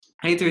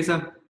Hey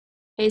Teresa,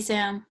 Hey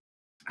Sam,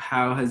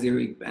 how has your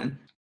week been?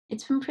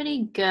 it's been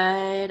pretty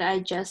good. I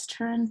just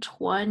turned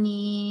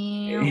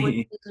 20, which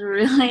Hey, is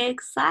really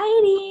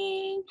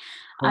exciting.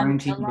 I'm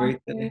no quarantine longer,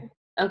 birthday.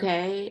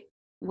 okay,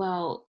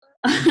 well,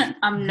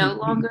 I'm no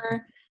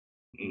longer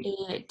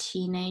a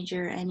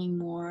teenager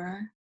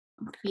anymore.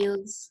 It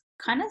feels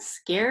kind of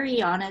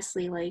scary,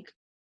 honestly. Like,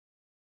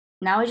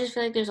 now I just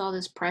feel like there's all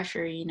this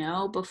pressure, you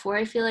know? Before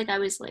I feel like I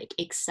was like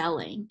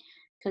excelling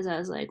because I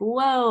was like,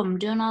 whoa, I'm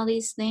doing all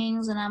these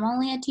things and I'm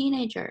only a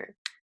teenager.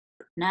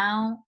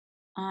 Now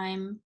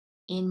I'm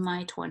in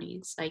my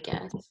 20s, I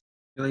guess.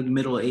 You're like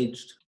middle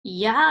aged.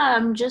 Yeah,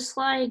 I'm just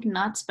like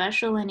not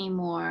special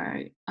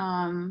anymore.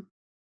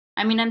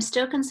 I mean, I'm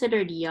still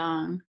considered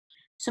young.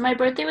 So my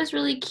birthday was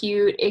really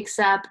cute,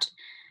 except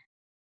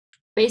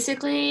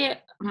basically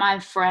my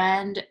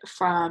friend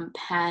from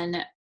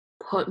Penn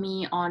put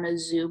me on a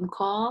Zoom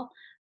call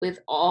with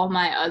all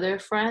my other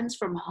friends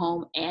from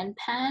home and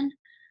Penn,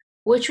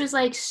 which was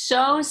like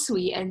so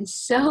sweet and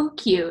so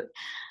cute.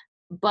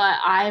 But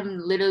I'm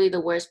literally the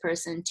worst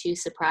person to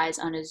surprise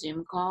on a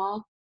Zoom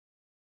call.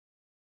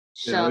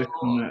 Yeah, So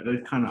it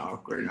was kind of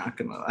awkward, not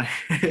gonna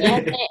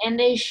and lie.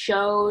 they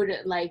showed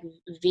like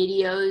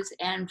videos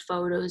and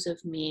photos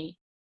of me,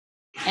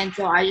 and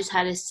so I just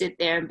had to sit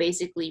there and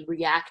basically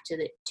react to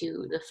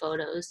the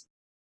photos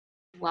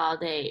while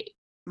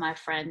my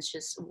friends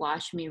just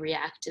watched me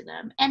react to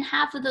them. And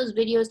half of those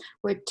videos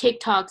were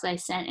TikToks I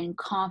sent in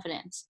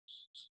confidence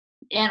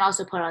and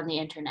also put on the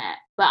internet.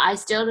 But I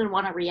still didn't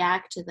want to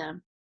react to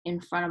them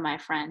in front of my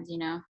friends, you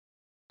know.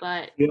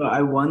 But Yo,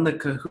 I won the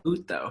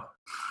Kahoot though.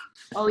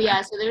 oh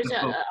yeah, so there's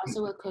Oh.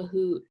 also a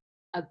Kahoot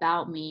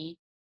about me,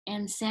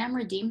 and Sam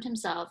redeemed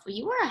himself.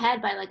 You were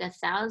ahead by like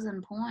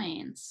 1,000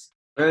 points.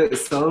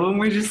 Some of them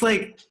were just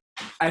like,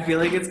 I feel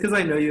like it's because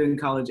I know you in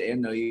college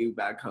and know you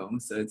back home,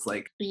 so it's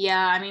like,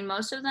 Yeah, I mean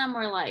most of them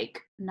were like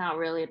not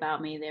really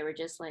about me. They were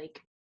just like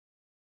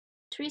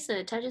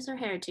Teresa touches her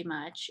hair too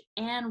much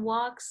and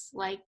walks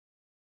like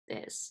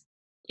this.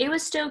 It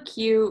was still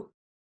cute,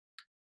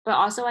 but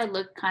also I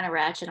looked kind of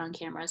ratchet on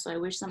camera, so I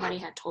wish somebody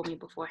had told me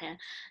beforehand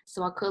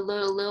so I could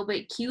look a little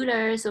bit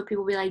cuter so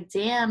people be like,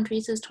 "Damn,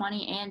 Teresa's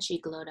 20 and she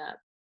glowed up."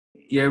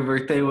 your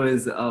birthday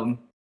was an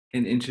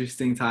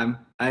interesting time.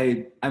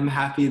 I'm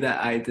happy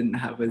that I didn't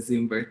have a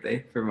Zoom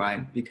birthday for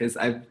mine because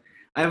I've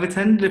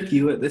attended a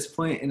few at this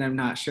point, and I'm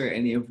not sure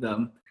any of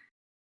them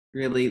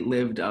really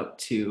lived up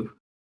to.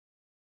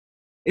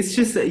 It's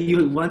just that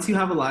you once you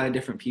have a lot of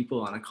different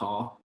people on a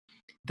call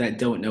that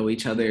don't know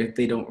each other,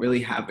 they don't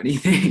really have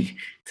anything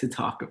to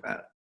talk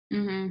about.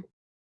 Mhm.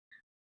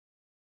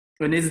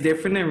 And it's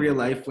different in real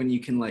life when you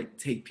can like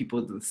take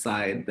people to the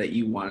side that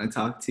you want to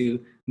talk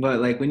to, but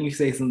like when you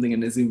say something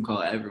in a Zoom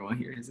call, everyone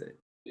hears it.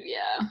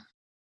 Yeah.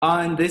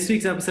 On this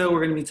week's episode, we're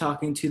going to be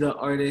talking to the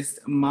artist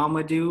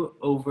Mamadou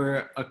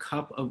over a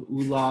cup of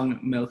oolong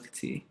milk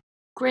tea.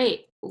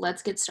 Great.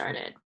 Let's get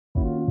started.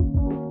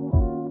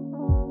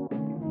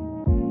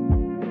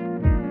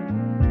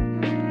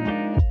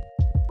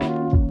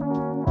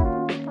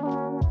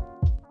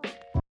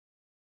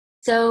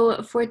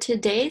 So, for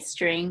today's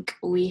drink,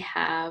 we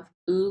have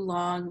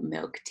oolong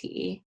milk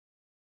tea.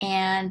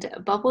 And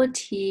bubble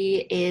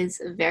tea is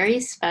very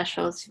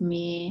special to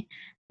me,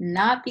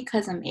 not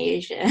because I'm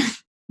Asian,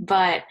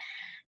 but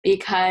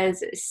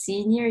because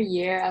senior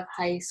year of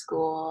high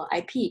school,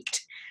 I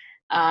peaked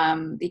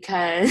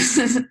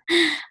because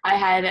I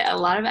had a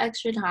lot of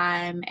extra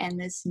time, and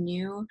this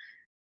new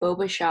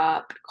boba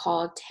shop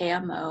called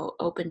Teamo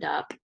opened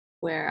up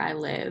where I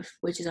live,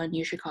 which is on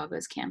U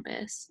Chicago's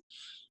campus.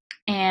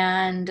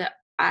 And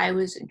I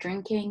was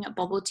drinking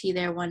bubble tea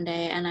there one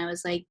day and I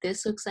was like,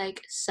 this looks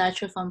like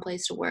such a fun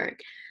place to work.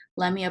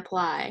 Let me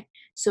apply.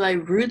 So I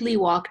rudely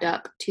walked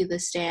up to the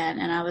stand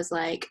and I was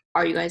like,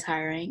 are you guys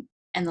hiring?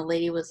 And the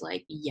lady was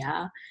like,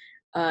 yeah,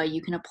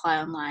 you can apply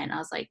online. I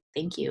was like,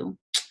 thank you.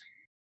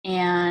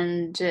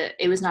 And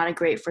it was not a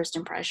great first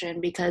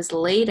impression because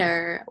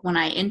later, when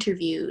I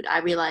interviewed, I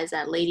realized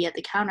that lady at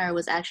the counter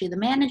was actually the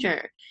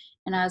manager.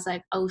 And I was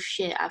like, oh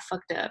shit, I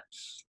fucked up.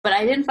 But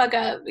I didn't fuck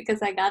up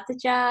because I got the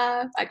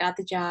job. I got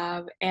the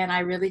job. And I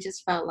really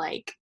just felt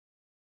like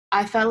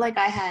I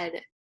had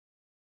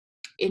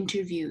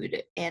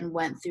interviewed and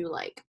went through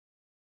like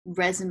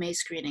resume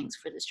screenings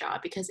for this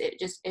job because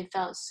it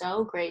felt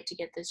so great to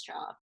get this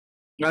job.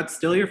 That's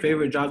still your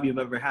favorite job you've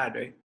ever had,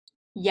 right?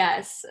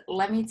 Yes,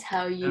 let me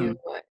tell you,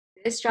 Um,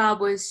 this job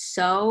was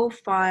so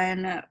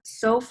fun,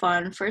 so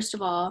fun. First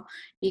of all,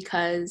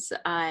 because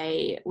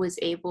I was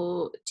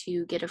able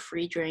to get a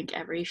free drink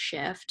every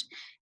shift.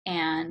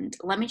 And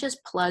let me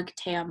just plug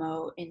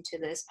Tamo into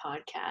this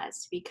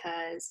podcast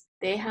because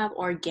they have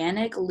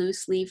organic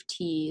loose leaf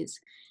teas,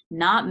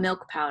 not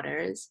milk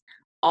powders.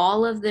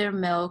 All of their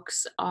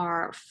milks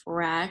are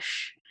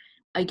fresh.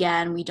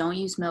 Again, we don't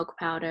use milk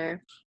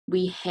powder.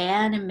 We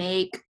hand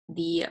make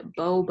the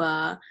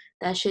boba.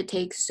 That shit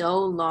takes so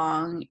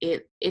long.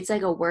 It's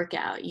like a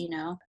workout, you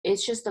know.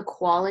 It's just the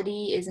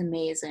quality is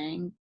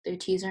amazing. Their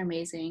teas are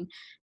amazing.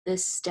 The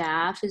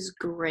staff is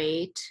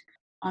great.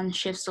 On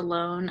shifts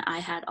alone, I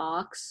had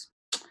aux.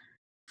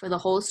 for the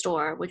whole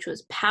store, which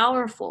was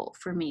powerful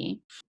for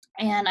me.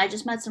 And I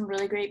just met some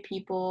really great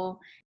people.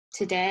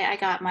 Today I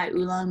got my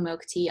oolong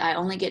milk tea. I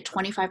only get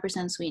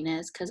 25%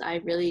 sweetness because I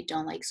really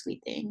don't like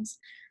sweet things.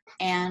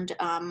 And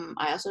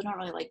I also don't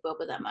really like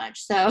boba that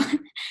much. So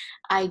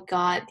I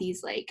got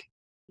these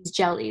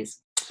jellies.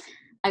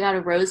 I got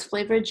a rose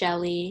flavored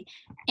jelly,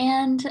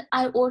 and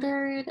I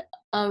ordered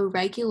a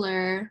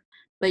regular,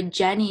 but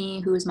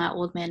Jenny, who is my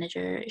old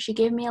manager, she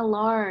gave me a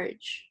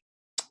large.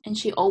 And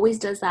she always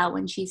does that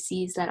when she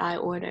sees that I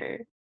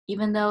order.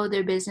 Even though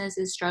their business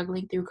is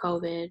struggling through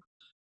COVID,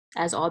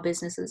 as all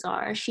businesses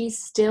are, she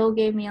still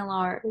gave me a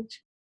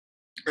large.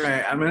 All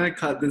right, I'm gonna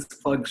cut this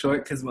plug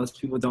short because most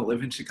people don't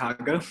live in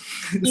Chicago.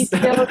 She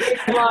still gave me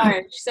a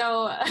large.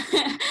 So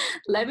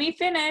let me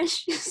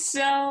finish.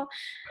 So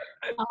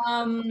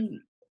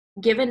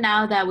given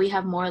now that we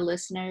have more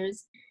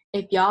listeners,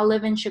 if y'all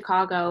live in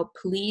Chicago,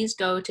 please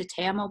go to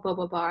Te Amo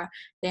Boba Bar.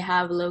 They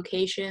have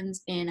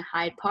locations in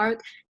Hyde Park.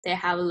 They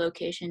have a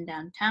location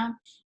downtown.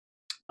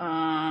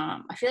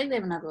 I feel like they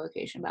have another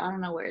location, but I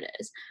don't know where it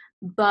is.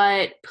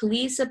 But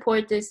please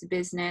support this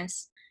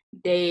business.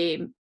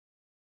 They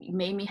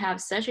made me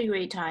have such a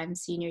great time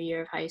senior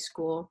year of high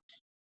school.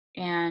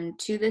 And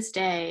to this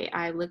day,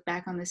 I look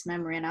back on this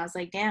memory and I was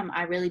like, damn,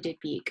 I really did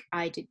peak.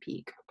 I did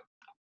peak.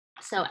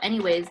 So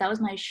anyways, that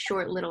was my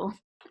short little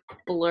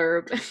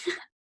blurb.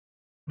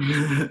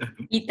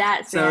 Eat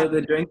that, Sam. So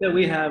the drink that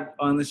we have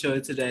on the show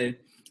today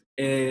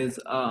is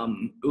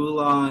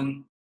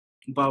oolong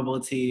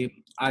bubble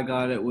tea. I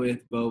got it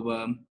with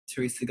boba.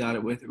 Teresa got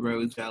it with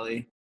rose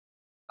jelly.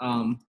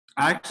 I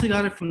actually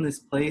got it from this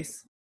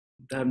place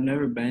that I've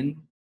never been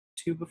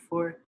to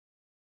before.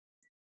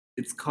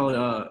 It's called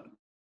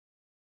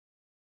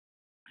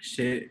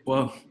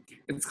well,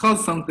 it's called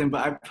something,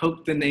 but I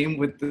poked the name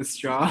with the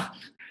straw.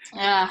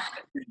 Yeah.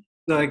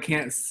 So I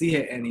can't see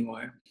it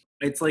anymore.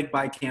 It's like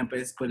by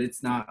campus, but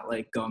it's not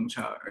like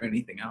Gongcha or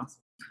anything else.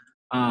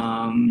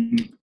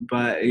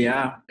 But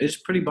yeah, it's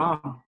pretty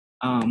bomb.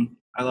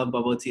 I love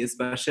bubble tea,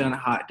 especially on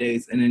hot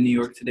days. And in New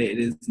York today, it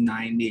is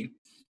 90.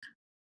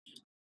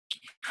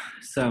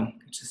 So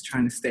just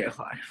trying to stay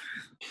alive.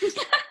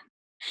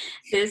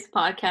 This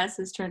podcast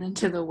has turned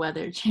into the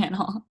Weather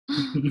Channel.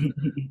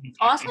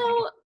 Also,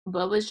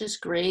 boba's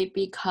just great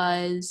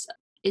because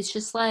it's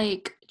just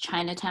like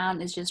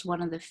Chinatown is just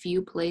one of the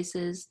few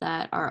places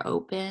that are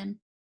open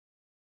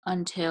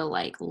until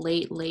like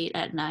late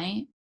at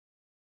night,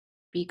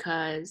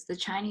 because the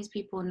Chinese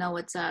people know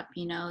what's up,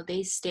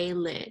 they stay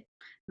lit.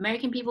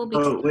 American people be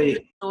closing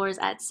stores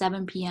at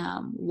 7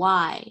 p.m.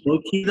 Why?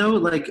 Low-key though,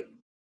 like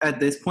at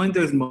this point,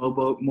 there's more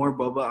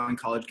boba on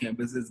college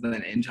campuses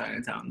than in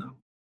Chinatown though.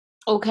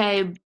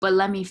 Okay, but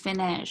let me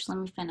finish.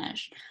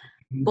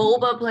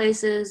 Boba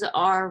places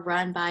are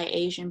run by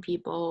Asian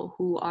people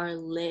who are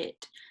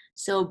lit.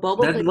 So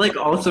boba That's like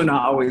also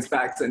not always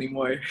facts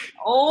anymore.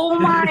 Oh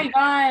my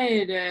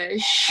god.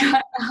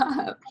 Shut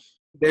up.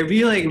 There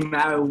be like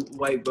mad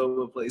white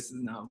boba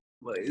places now,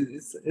 but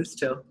it's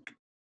chill.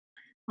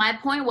 My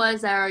point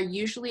was that are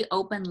usually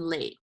open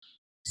late.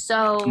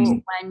 So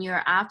when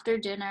you're after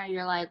dinner,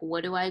 you're like,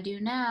 what do I do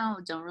now?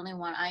 Don't really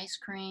want ice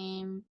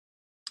cream.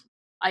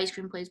 Ice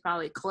cream place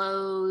probably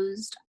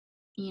closed.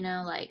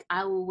 Like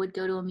I would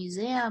go to a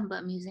museum,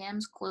 but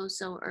museums close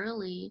so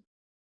early.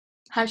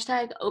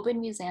 Hashtag open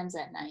museums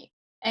at night.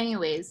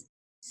 Anyways,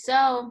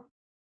 so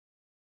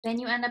then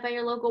you end up at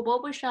your local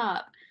boba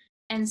shop.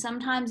 And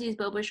sometimes these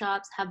boba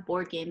shops have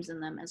board games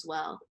in them as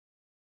well.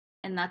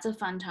 And that's a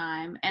fun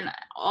time. And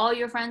all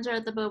your friends are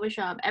at the boba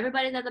shop.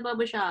 Everybody's at the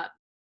boba shop.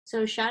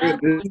 So shout out.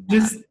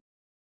 Just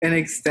an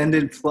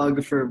extended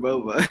plug for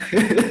boba.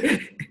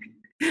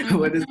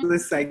 What does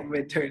this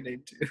segment turn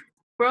into?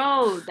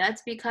 Bro,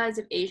 that's because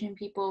if Asian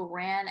people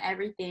ran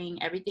everything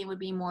would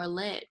be more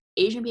lit.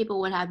 Asian people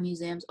would have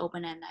museums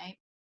open at night.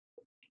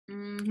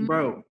 Mm-hmm.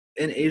 Bro,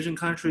 in Asian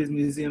countries,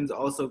 museums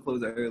also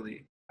close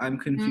early. I'm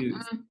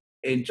confused.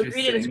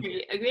 Interesting.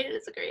 Agree to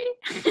disagree.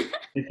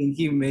 I think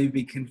you may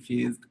be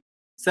confused.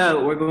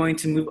 So we're going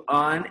to move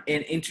on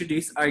and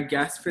introduce our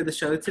guest for the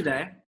show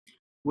today.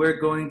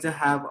 We're going to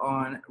have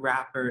on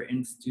rapper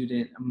and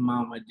student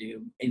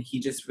Mamadou, and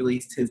he just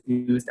released his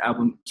newest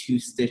album, To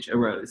Stitch a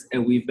Rose,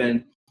 and we've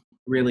been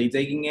really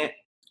digging it.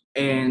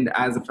 And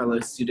as a fellow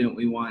student,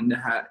 we wanted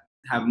to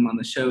have him on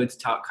the show to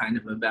talk kind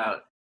of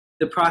about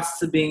the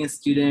process of being a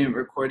student,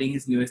 recording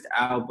his newest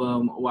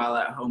album while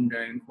at home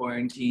during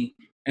quarantine,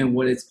 and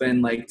what it's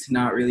been like to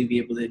not really be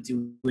able to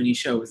do any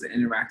shows and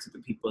interact with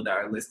the people that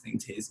are listening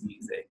to his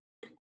music.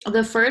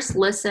 The first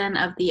listen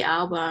of the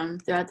album,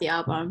 throughout the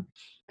album,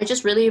 I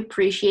just really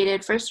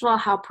appreciated, first of all,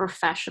 how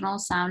professional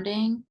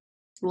sounding.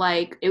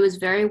 Like, it was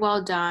very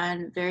well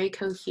done, very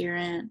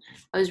coherent.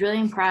 I was really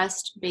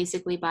impressed,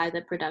 basically, by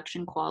the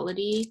production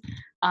quality.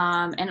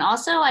 And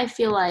also, I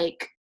feel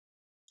like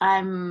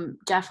I'm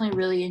definitely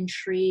really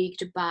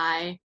intrigued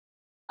by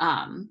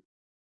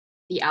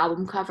the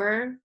album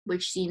cover,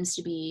 which seems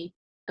to be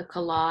a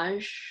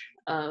collage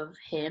of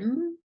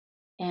him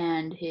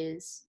and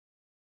his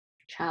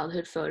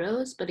childhood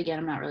photos, but again,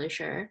 I'm not really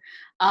sure.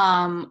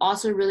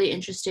 Also really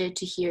interested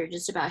to hear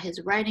just about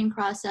his writing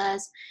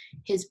process,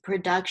 his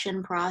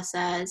production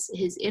process,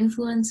 his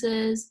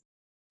influences,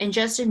 and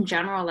just in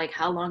general, like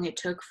how long it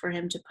took for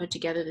him to put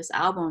together this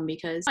album,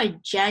 because I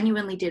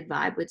genuinely did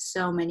vibe with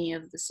so many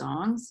of the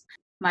songs.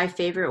 My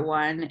favorite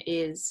one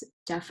is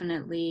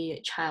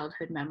definitely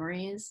Childhood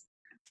Memories.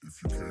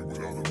 If you came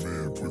without a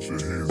man, put your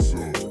hands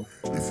up.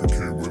 If you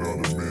came without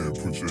a man,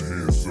 put your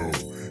hands up.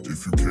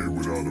 If you came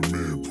without a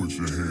man, put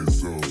your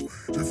hands up.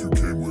 If you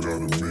came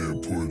without a man,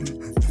 put it.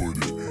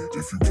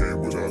 If you came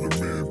without a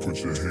man,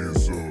 put your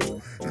hands up.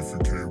 If you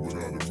came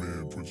without a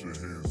man, put your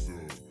hands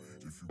up.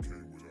 If you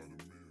came without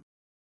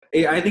a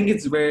man. I think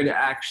it's rare to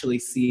actually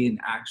see an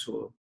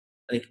actual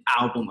like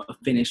album, a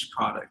finished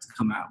product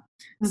come out.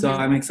 So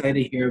I'm excited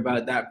to hear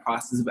about that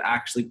process of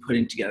actually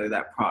putting together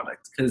that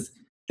product, because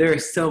there are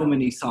so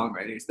many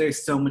songwriters,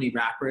 there's so many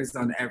rappers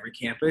on every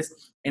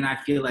campus, and I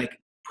feel like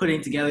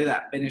putting together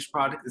that finished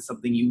product is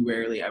something you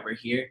rarely ever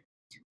hear.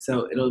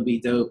 So it'll be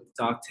dope to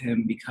talk to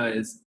him,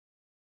 because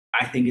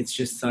I think it's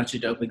just such a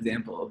dope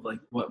example of like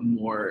what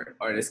more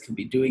artists can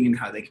be doing and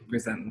how they can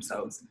present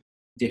themselves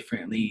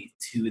differently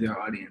to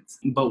their audience.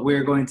 But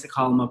we're going to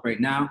call him up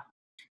right now.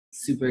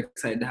 Super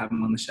excited to have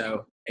him on the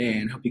show,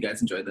 and hope you guys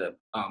enjoy the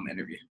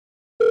interview.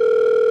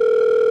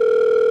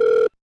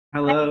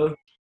 Hello.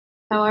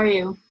 How are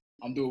you?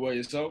 I'm doing well.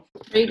 Yourself?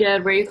 Pretty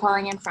good. Where are you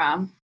calling in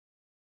from?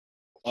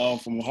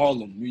 From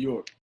Harlem, New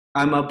York.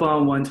 I'm up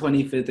on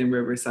 125th in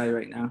Riverside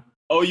right now.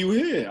 Oh, you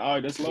here? All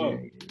right, that's love.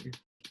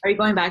 Are you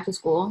going back to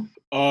school?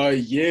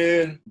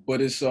 Yeah,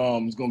 but it's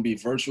gonna be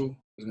virtual.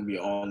 It's gonna be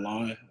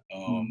online.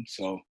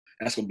 So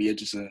that's gonna be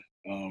interesting.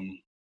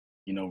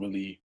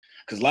 Really,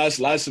 because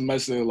last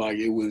semester like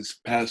it was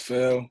pass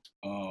fail.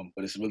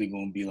 But it's really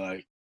gonna be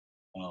like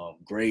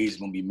grades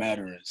gonna be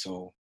mattering.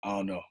 So I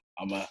don't know.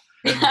 I'm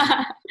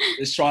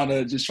just trying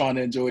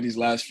to enjoy these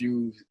last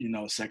few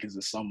seconds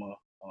of summer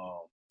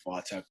before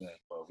I tap in.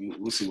 But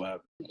we'll see what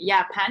happens.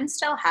 Yeah, Penn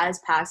still has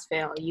pass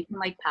fail. You can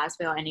like pass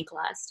fail any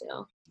class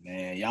still.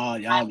 Man, y'all,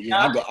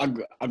 yeah.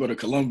 I go to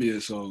Columbia,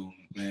 so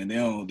man, they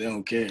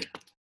don't care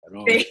at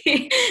all.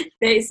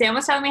 Sam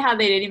was telling me how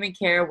they didn't even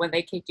care when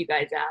they kicked you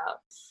guys out.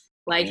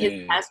 Like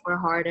his tests were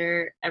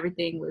harder,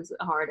 everything was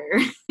harder.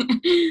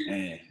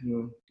 Man.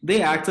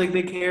 They act like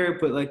they care,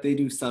 but like they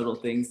do subtle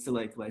things to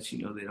like let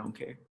you know they don't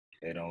care.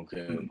 They don't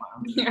care.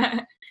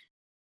 Yeah.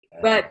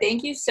 But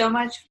thank you so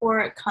much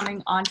for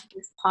coming on to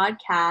this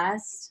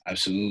podcast.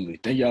 Absolutely.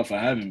 Thank y'all for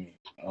having me.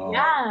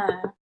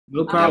 Yeah.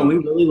 No problem. We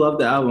really love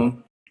the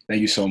album. Thank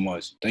you so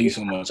much. I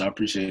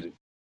appreciate it.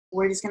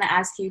 We're just going to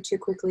ask you to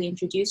quickly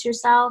introduce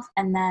yourself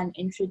and then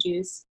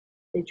introduce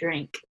the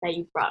drink that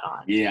you brought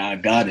on. Yeah, I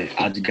got it.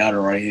 I just got it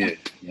right here.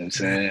 You know what I'm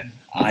saying?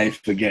 I ain't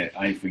forget.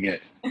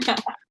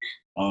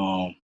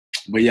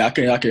 But yeah, I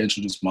can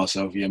introduce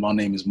myself. Yeah, my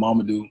name is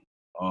Mamadou.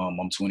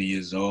 I'm 20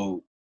 years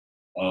old.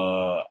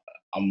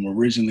 I'm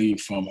originally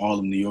from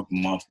Harlem, New York,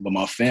 but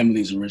my family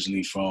is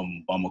originally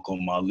from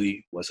Bamako,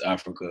 Mali, West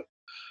Africa.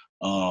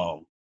 I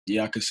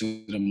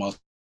consider myself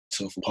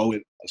a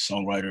poet, a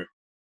songwriter,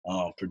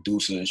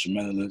 producer,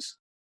 instrumentalist.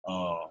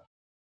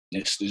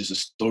 It's just a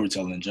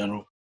storyteller in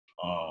general.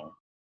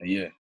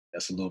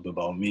 That's a little bit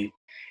about me.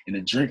 And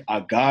the drink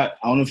I got,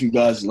 I don't know if you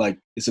guys like,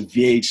 it's a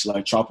VH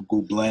like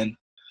tropical blend.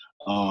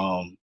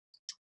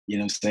 You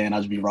know what I'm saying? I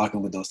just be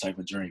rocking with those type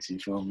of drinks, you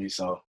feel me?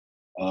 So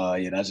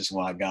that's just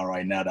what I got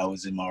right now. That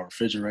was in my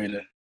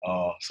refrigerator.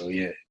 You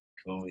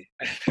feel me?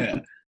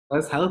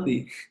 That's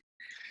healthy.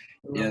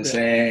 You know what I'm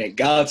saying?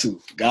 Got to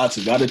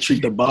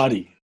treat the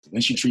body.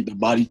 Once you treat the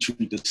body,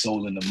 treat the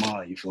soul and the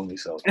mind, you feel me?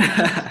 So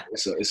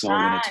it's all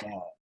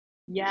intertwined.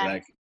 Yeah.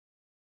 Exactly.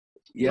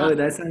 Yo,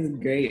 that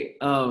sounds great.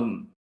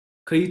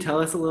 Could you tell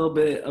us a little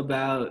bit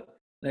about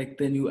like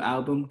the new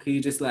album? Could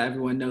you just let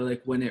everyone know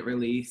like when it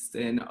released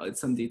and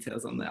some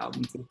details on the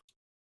album too?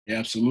 Yeah,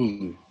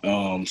 absolutely.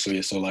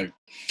 So like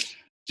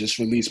just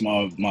released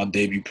my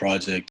debut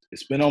project.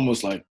 It's been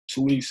almost like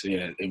 2 weeks.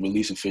 Yeah, it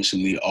released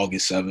officially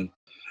August 7th.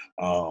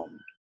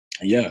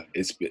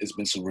 It's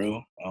been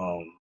surreal.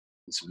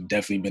 It's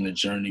definitely been a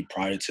journey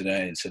prior to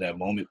that and to that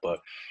moment, but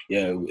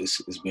yeah,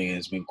 it's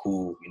been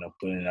cool,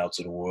 putting it out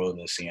to the world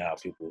and seeing how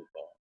people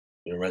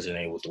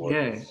resonate with the world.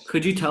 Yeah,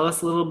 could you tell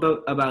us a little bit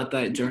about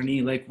that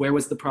journey? Like, where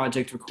was the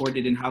project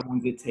recorded, and how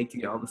long did it take to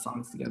get all the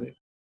songs together?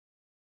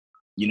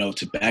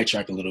 To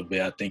backtrack a little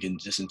bit, I think in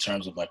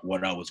terms of like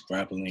what I was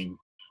grappling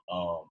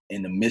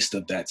in the midst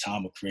of that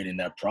time of creating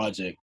that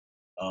project,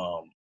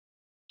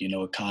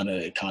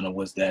 it kind of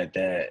was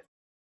that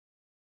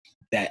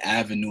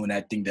avenue and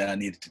that thing that I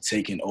needed to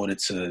take in order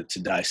to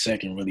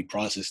dissect and really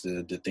process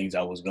the things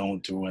I was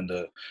going through and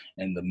the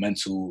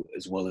mental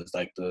as well as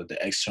like the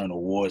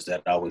external wars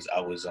that I was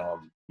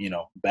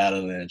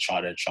battling and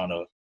trying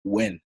to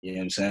win, you know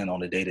what I'm saying,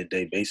 on a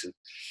day-to-day basis,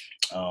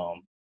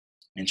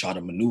 and try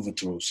to maneuver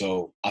through.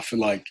 So I feel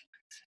like,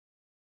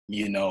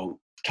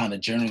 kind of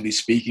generally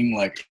speaking,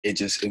 like it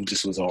just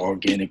was an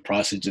organic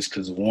process just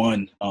because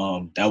one,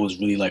 that was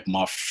really like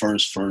my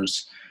first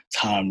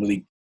time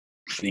really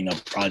creating a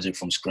project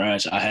from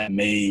scratch. I had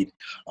made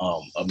a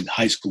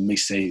high school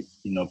mixtape,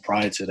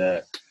 prior to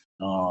that.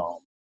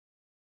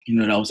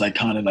 That was like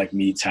kind of like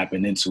me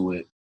tapping into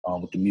it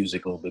with the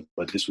music a little bit.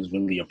 But this was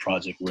really a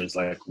project where it's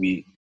like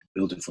we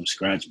built it from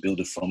scratch, built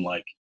it from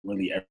like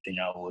really everything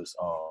I was,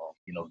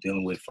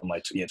 dealing with from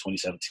like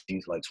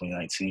 2017 to like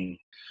 2019,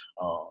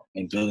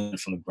 and building it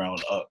from the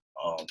ground up.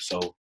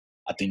 So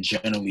I think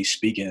generally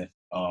speaking,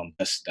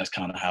 that's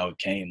kind of how it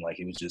came. Like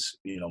it was just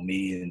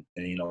me and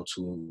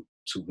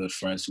two good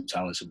friends, two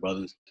talented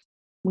brothers.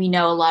 We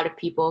know a lot of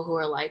people who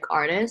are like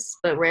artists,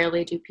 but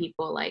rarely do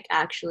people like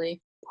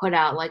actually put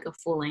out like a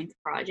full-length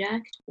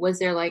project. Was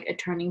there like a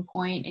turning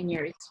point in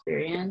your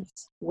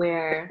experience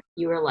where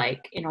you were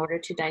like, in order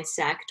to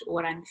dissect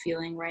what I'm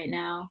feeling right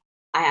now,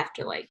 I have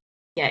to like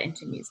get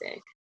into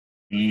music?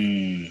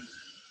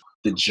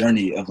 The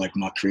journey of like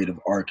my creative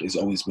arc has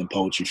always been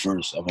poetry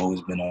first. I've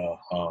always been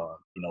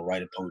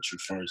writing poetry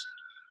first.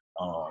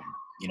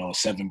 In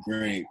seventh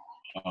grade,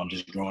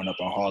 just growing up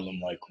in Harlem,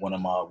 like one of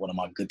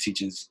my good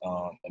teachers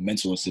and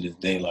mentors to this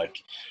day, like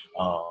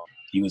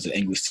he was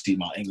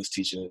my English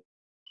teacher.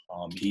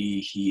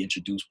 He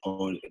introduced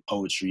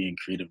poetry and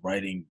creative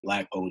writing,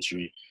 Black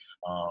poetry,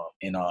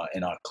 in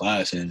our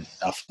class, and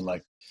I feel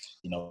like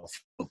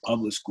for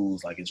public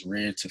schools, like it's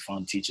rare to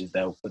find teachers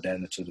that will put that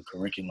into the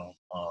curriculum.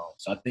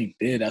 So I think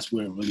that's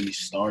where it really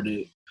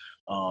started.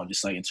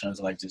 Just like in terms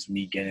of like just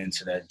me getting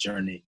into that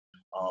journey,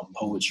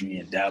 poetry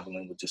and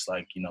dabbling with just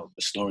like the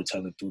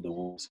storytelling through the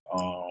words.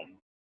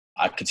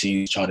 I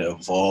continue to try to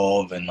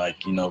evolve and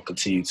like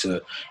continue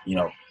to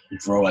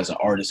grow as an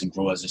artist and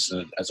grow as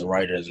a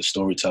writer, as a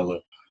storyteller.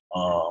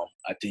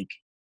 I think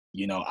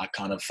I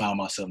kind of found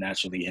myself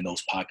naturally in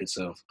those pockets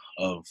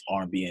of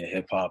R&B and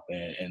hip hop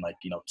and like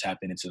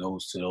tapping into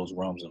those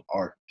realms of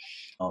art.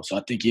 So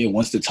I think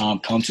once the time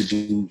comes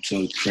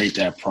to create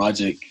that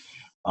project,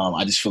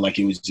 I just feel like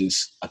it was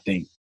just, I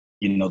think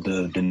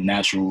the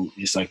natural,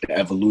 just like the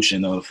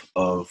evolution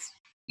of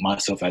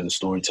myself as a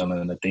storyteller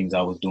and the things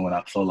I was doing.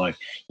 I felt like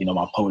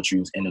my poetry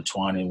was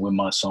intertwining with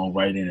my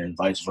songwriting and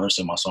vice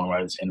versa. My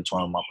songwriting was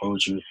intertwined with my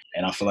poetry,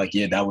 and I feel like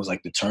that was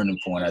like the turning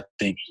point. I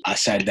think I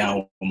sat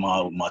down with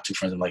my two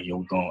friends and like,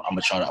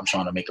 I'm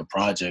trying to make a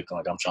project.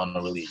 Like I'm trying to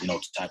really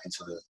tap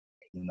into the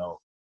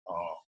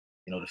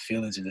the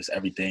feelings and just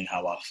everything,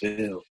 how I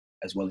feel,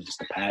 as well as just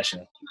the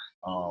passion.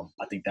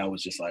 I think that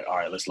was just like, all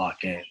right, let's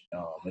lock in.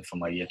 And from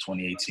like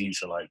 2018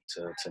 to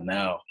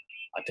now,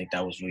 I think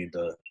that was really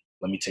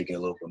let me take it a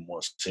little bit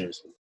more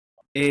seriously.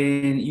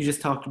 And you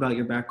just talked about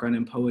your background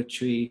in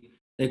poetry.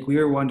 Like we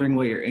were wondering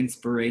what your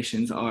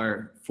inspirations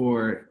are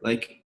for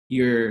like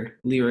your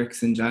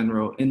lyrics in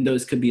general. And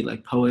those could be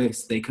like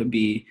poets, they could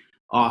be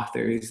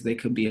authors, they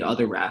could be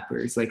other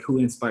rappers. Like who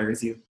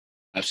inspires you?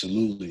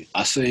 Absolutely.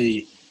 I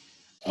say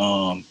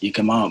you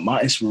come out,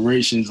 my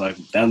inspirations, like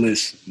that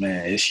list,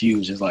 man, it's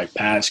huge. It's like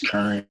past,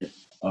 current,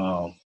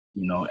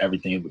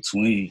 everything in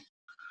between.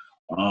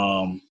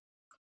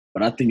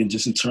 But I think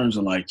just in terms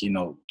of like,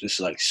 just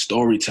like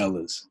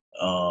storytellers,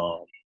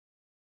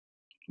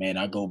 man,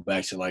 I go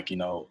back to like,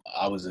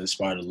 I was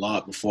inspired a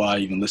lot before I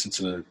even listened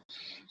to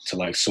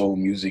like soul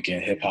music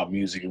and hip hop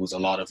music. It was a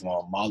lot of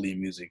Mali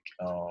music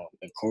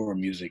and Kora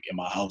music in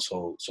my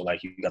household. So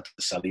like you got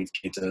the Salif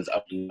Keitas,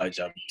 Abdoulaye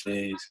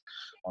Jabites,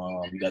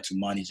 you got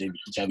Tumani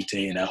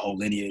Jabite and that whole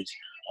lineage.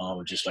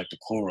 Just like the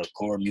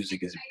Kora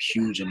music is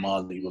huge in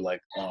Mali with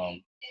like,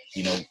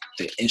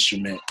 the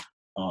instrument,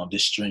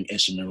 this string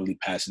instrument really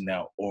passing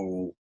down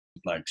oral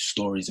like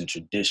stories and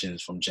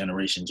traditions from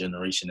generation to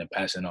generation and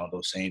passing on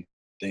those same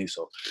things.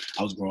 So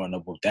I was growing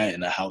up with that in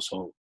the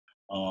household.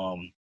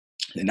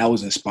 And that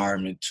was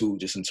inspiring too,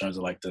 just in terms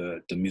of like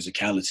the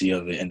musicality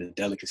of it and the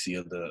delicacy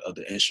of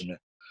the instrument.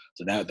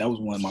 So that was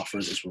one of my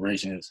first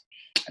inspirations.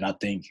 And I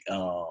think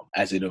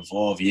as it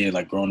evolved,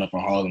 like growing up in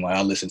Harlem, like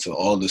I listened to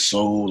all the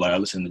soul, like I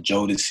listened to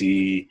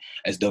Jodeci,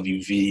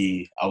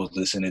 SWV, I was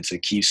listening to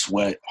Keith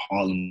Sweat,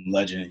 Harlem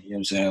Legend, you know what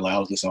I'm saying? Like I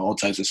was listening to all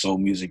types of soul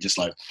music, just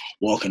like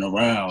walking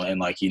around and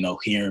like,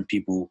 hearing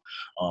people,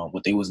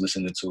 what they was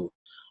listening to.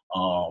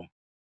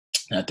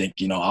 And I think,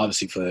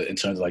 obviously in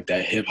terms of like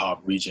that hip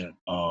hop region,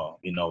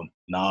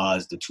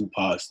 Nas, the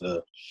Tupacs,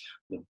 the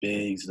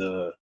Bigs,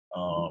 the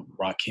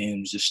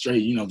Rakims, just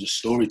straight, just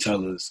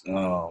storytellers.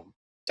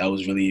 That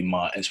was really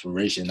my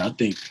inspiration. I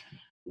think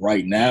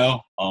right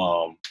now,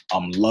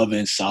 I'm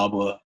loving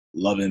Saba,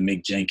 loving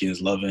Mick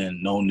Jenkins,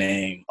 loving No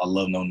Name. I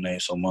love No Name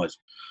so much.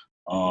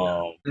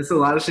 There's a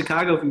lot of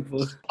Chicago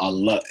people.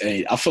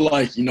 I feel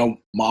like,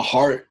 my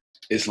heart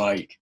is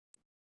like,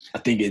 I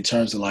think in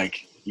terms of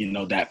like,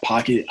 that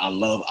pocket, I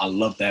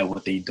love that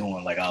what they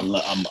doing. Like I'm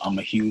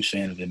a huge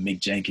fan of it.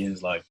 Mick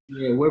Jenkins, like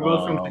we're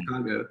both from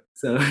Chicago,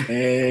 so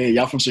hey,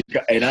 y'all from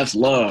Chicago. Hey, that's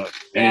love.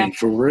 Yeah. Hey,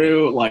 for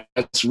real, like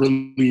that's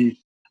really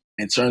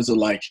in terms of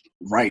like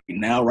right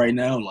now,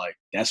 like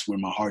that's where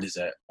my heart is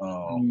at.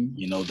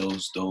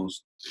 Those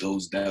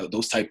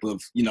type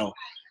of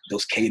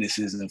those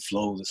cadences and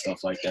flows and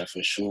stuff like that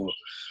for sure.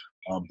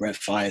 Brett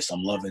Fias,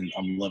 I'm loving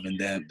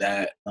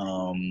that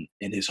and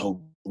his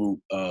whole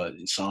group,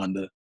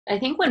 Sonda. I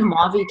think when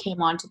Mavi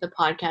came onto the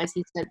podcast,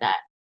 he said that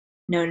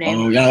No Name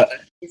Oh yeah.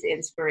 is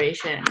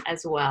inspiration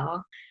as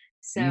well.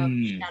 So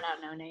shout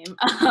out No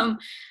Name.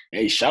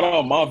 Hey, shout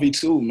out Mavi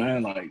too,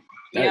 man. Like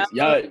Yeah.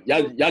 that,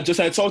 y'all just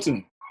had talked to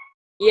him.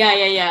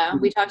 Yeah.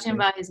 We talked to him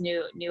about his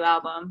new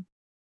album.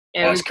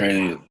 That's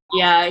crazy.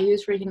 Yeah, he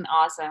was freaking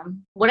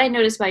awesome. What I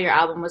noticed about your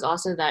album was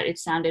also that it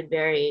sounded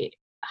very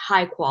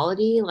high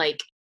quality. Like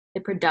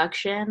the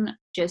production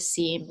just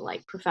seemed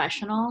like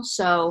professional.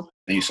 So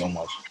Thank you so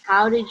much.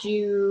 how did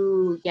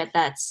you get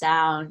that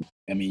sound?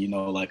 I mean,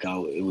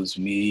 it was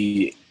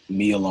me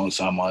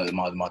alongside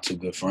my two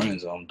good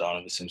friends,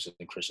 Donovan Simpson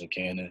and Christian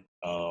Cannon.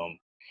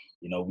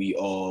 We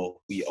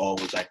all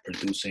was like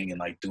producing and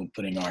like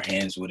putting our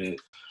hands with it.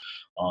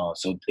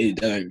 So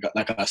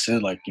like I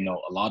said, like,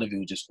 a lot of it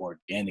was just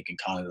organic and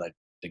kind of like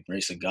the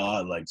grace of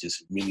God, like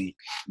just really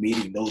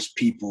meeting those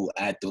people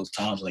at those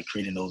times, like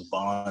creating those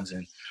bonds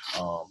and,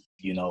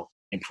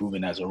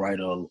 improving as a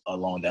writer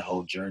along that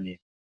whole journey.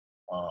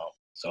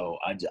 So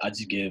I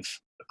just give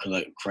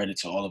credit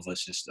to all of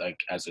us, just like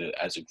as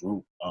a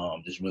group,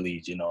 just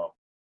really,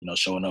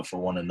 showing up for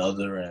one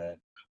another and,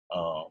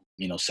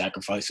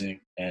 sacrificing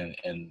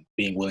and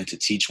being willing to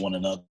teach one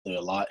another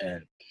a lot.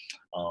 And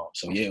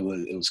so yeah,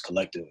 it was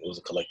collective. It was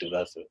a collective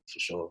effort for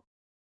sure.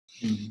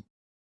 Mm-hmm.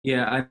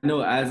 Yeah, I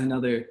know as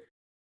another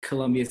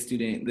Columbia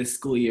student, this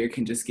school year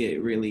can just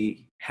get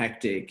really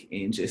hectic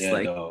and just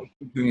turn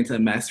into a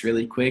mess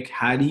really quick.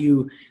 How do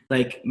you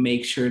like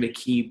make sure to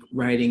keep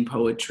writing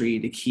poetry,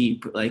 to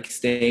keep like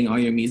staying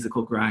on your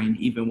musical grind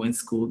even when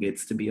school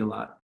gets to be a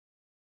lot?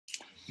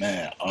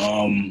 Man,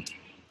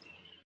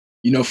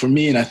 for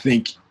me, and I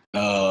think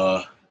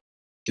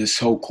this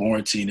whole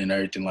quarantine and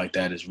everything like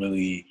that is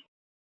really,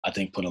 I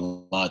think, put a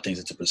lot of things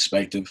into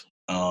perspective.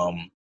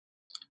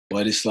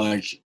 But it's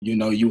like,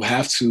 you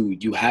have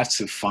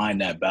to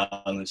find that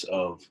balance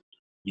of,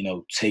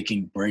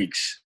 taking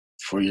breaks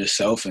for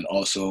yourself and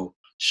also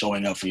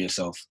showing up for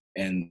yourself.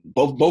 And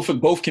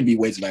both can be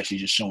ways of actually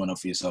just showing up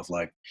for yourself,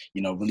 like,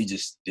 really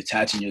just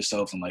detaching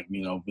yourself and like,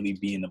 really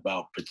being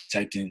about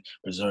protecting,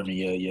 preserving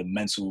your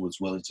mental as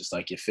well as just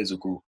like your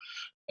physical,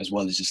 as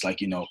well as just like,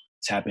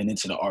 tapping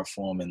into the art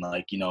form and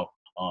like,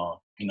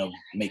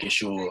 making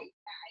sure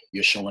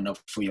you're showing up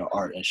for your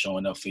art and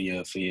showing up for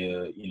your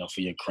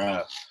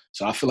craft.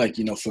 So I feel like,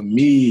 for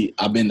me,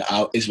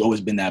 it's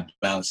always been that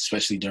balance,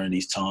 especially during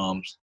these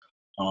times.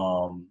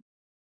 And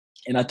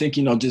I think,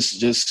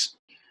 just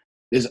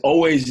there's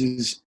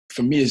always,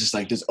 for me, it's just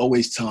like, there's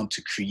always time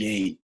to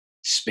create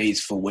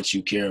space for what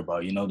you care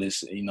about.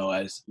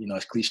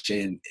 As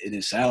cliche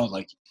it sounds,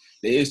 like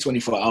there is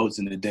 24 hours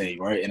in the day,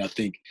 right? And I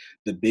think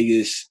the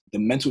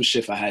mental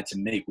shift I had to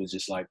make was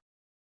just like,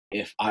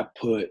 if I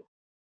put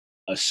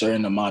a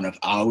certain amount of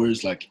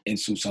hours like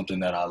into something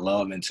that I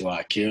love, into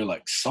I care,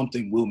 like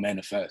something will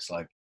manifest.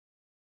 Like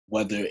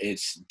whether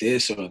it's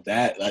this or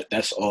that, like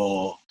that's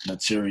all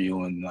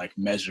material and like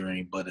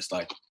measuring, but it's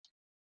like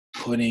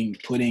putting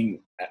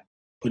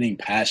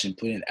passion,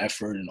 putting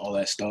effort and all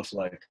that stuff,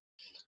 like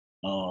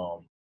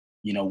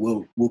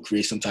we'll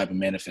create some type of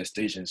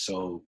manifestation.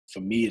 So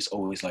for me, it's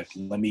always like,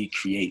 let me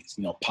create,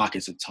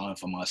 pockets of time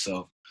for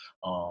myself,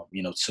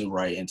 to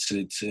write and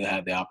to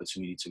have the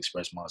opportunity to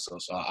express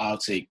myself. So I'll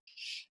take,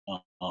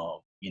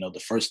 the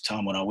first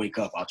time when I wake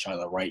up, I'll try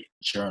to write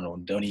journal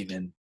and don't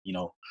even,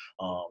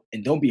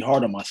 and don't be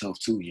hard on myself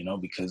too,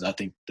 because I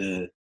think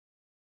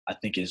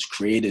as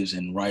creatives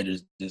and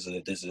writers, there's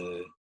a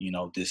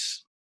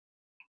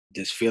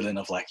this feeling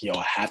of like,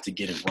 I have to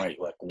get it right.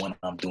 Like when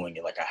I'm doing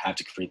it, like I have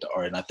to create the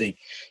art. And I think,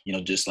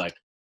 just like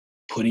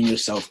putting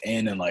yourself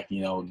in and like,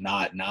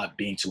 not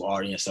being too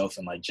hard on yourself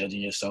and like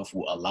judging yourself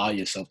will allow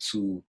yourself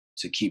to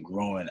keep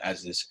growing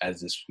as this,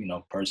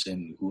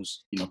 person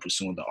who's,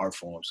 pursuing the art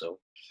form. So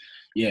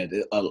yeah,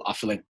 I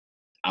feel like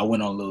I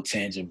went on a little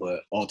tangent,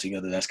 but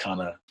altogether that's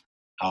kind of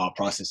how I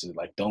process it.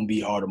 Like, don't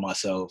be hard on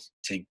myself.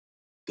 Take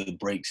the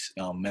breaks,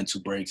 mental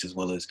breaks, as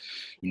well as,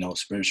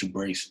 spiritual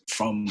breaks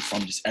from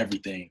just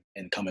everything,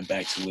 and coming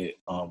back to it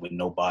with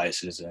no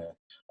biases and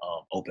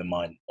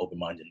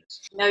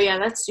open-mindedness. No, yeah,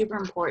 that's super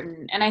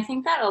important. And I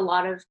think that a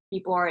lot of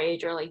people our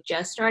age are like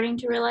just starting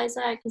to realize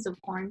that because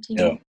of quarantine.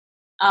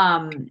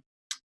 Yeah.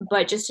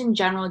 But just in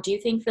general, do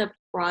you think the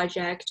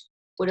project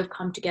would have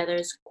come together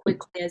as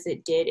quickly as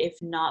it did if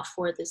not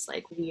for this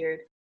like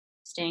weird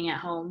staying at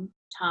home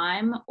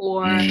time?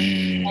 Or do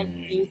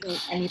you think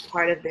any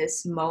part of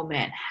this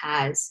moment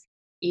has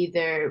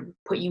either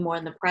put you more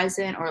in the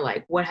present, or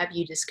like what have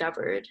you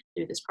discovered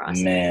through this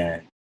process?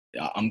 Man,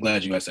 I'm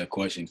glad you asked that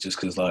question, just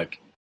because like,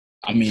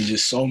 I mean,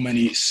 just so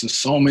many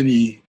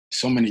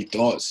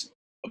thoughts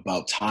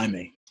about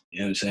timing.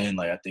 You know what I'm saying?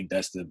 Like, I think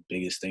that's the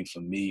biggest thing for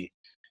me.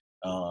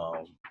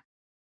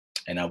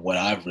 And what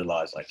I've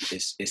realized, like,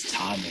 it's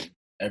timing.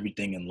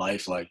 Everything in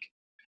life, like,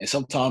 and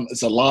sometimes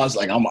it's a loss.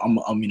 Like, I'm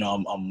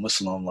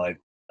Muslim. Like,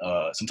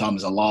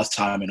 sometimes it's a lost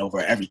timing over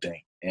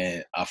everything.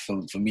 And I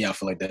feel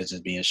like that's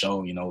just being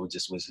shown.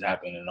 Just what's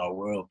happening in our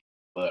world.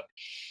 But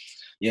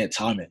yeah,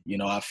 timing.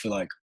 I feel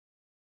like,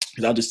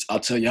 because I'll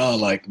tell y'all,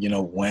 like,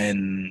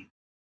 when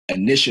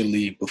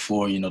initially,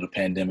 before, you know, the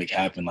pandemic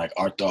happened, like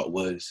our thought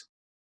was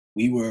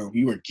we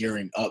were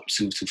gearing up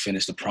to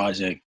finish the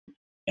project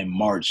in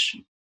March,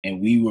 and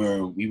we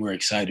were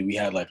excited. We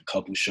had like a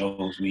couple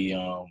shows. We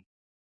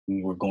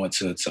were going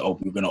to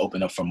open. We were going to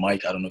open up for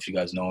Mike. I don't know if you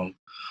guys know him.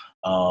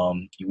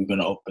 We were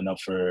going to open up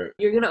for.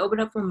 You're gonna open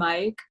up for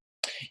Mike?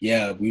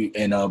 Yeah,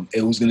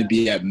 it was going to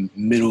be at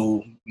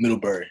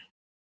Middlebury.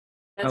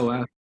 That's Oh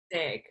wow.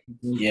 sick.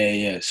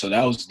 Yeah. So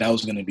that was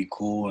going to be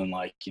cool, and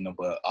like, you know,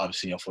 but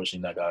obviously,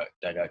 unfortunately,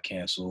 that got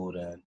canceled,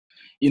 and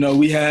you know,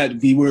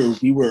 we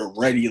were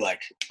ready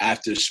like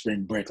after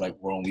spring break, like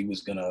when we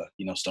was gonna,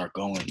 you know, start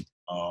going.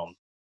 You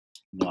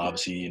know,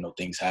 obviously, you know,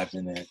 things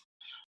happen, and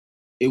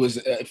it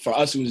was for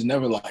us. It was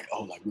never like,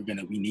 oh, like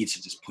we need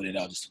to just put it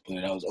out just to put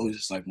it out. It was always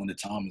just like when the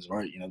time is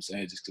right. You know what I'm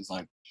saying? Just because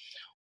like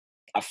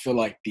I feel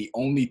like the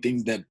only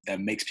things that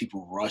makes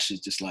people rush is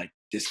just like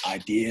this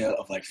idea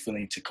of like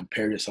feeling to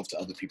compare yourself to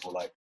other people.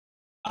 Like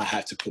I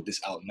have to put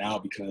this out now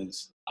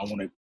because I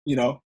want to, you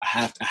know, I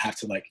have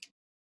to like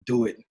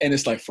do it. And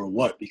it's like, for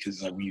what?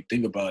 Because like when you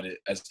think about it,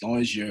 as long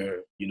as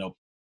you're, you know,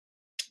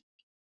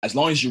 as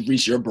long as you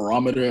reach your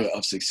barometer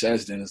of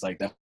success, then it's like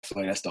that. I feel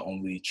like that's the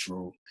only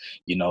true,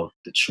 you know,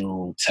 the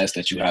true test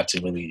that you have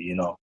to really, you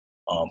know,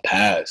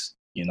 pass.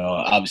 You know,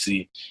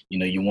 obviously, you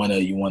know, you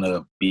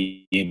wanna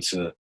be able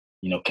to,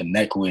 you know,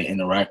 connect with,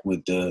 interact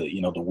with the,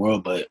 you know, the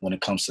world. But when it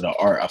comes to the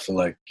art, I feel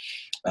like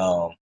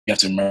you have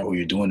to remember who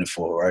you're doing it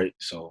for, right?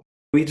 So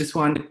We just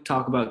wanted to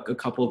talk about a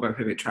couple of our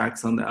favorite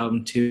tracks on the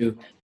album too.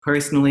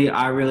 Personally,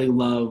 I really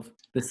love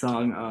the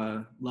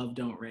song "Love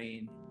Don't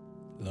Rain."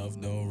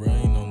 Love don't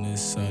rain on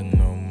this side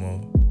no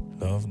more.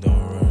 Love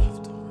don't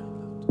rain.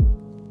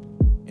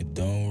 It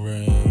don't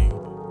rain.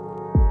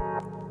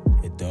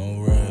 It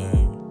don't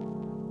rain.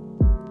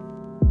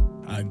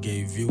 I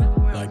gave you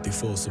like the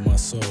force of my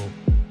soul.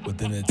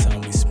 Within the time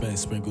we spent,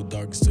 sprinkled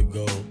darkest to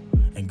gold.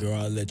 And girl,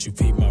 I let you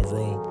peep my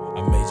room.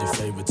 I made your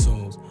favorite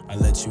tunes. I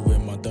let you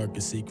in my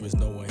darkest secrets.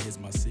 No one hears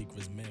my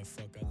secrets. Man,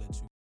 fuck, I let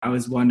you. I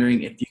was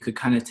wondering if you could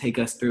kind of take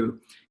us through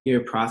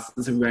your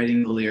process of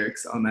writing the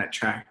lyrics on that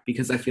track,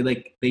 because I feel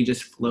like they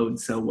just flowed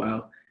so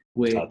well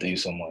with thank you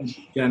so much.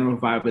 General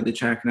vibe of the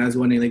track. And I was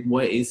wondering, like,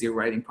 what is your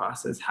writing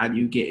process? How do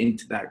you get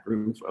into that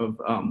groove of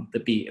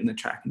the beat and the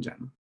track in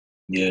general?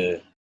 Yeah.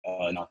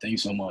 No, thank you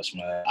so much,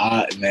 man.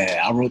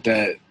 I wrote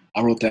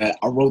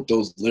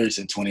those lyrics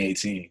in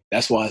 2018.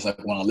 That's why it's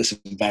like when I listen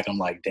back, I'm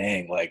like,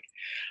 dang, like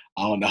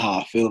I don't know how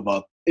I feel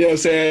about, you know what I'm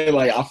saying?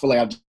 Like I feel like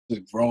I've just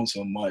grown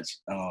so much.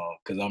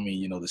 Cause I mean,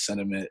 you know, the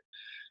sentiment,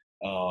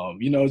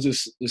 you know,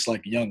 just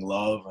like young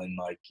love and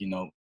like, you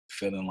know,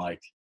 feeling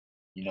like,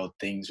 you know,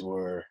 things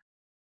were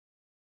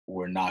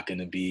not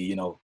gonna be, you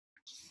know,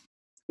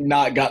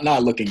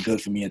 not looking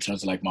good for me in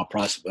terms of like my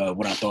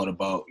what I thought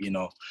about, you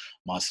know,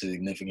 my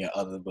significant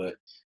other. But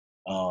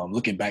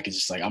looking back, it's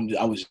just like I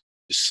was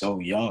just so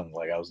young.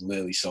 Like I was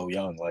literally so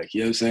young. Like,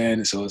 you know what I'm saying?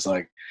 And so it's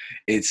like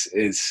it's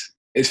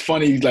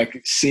funny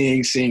like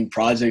seeing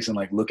projects and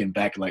like looking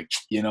back, like,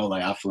 you know,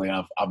 like I feel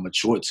like I've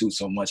matured too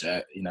so much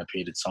at, you know,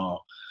 period of time.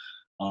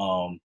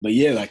 But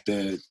yeah, like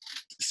the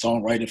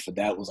songwriting for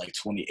that was like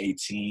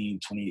 2018,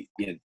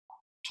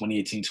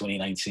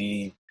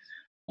 2019.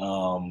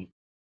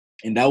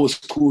 And that was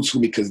cool too,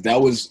 because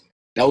that was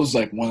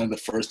like one of the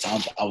first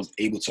times I was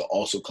able to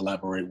also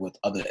collaborate with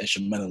other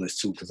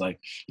instrumentalists too. Cause like,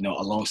 you know,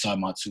 alongside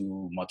my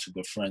two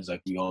good friends,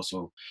 like we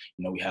also,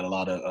 you know, we had a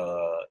lot of,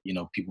 you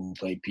know, people who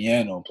played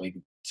piano and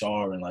played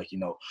guitar and like, you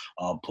know,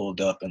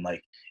 pulled up, and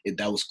like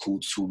that was cool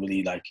to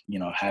really like, you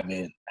know,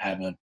 having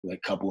like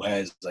a couple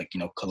heads, like, you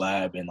know,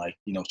 collab and like,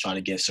 you know, try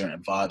to get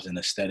certain vibes and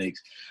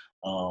aesthetics.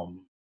 And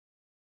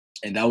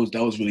that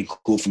was really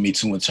cool for me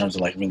too, in terms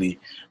of like really,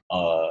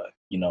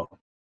 you know,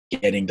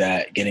 getting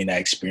that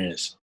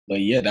experience. But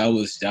yeah, that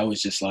was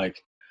just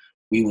like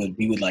we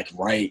would like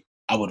write.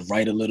 I would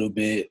write a little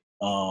bit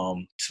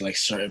to like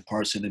certain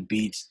parts of the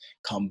beats,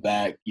 come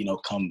back, you know,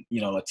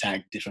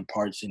 attack different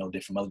parts, you know,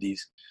 different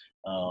melodies,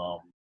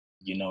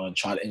 you know, and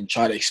try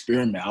to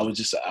experiment. I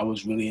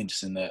was really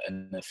interested in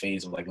the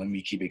phase of like, let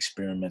me keep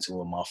experimenting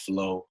with my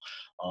flow,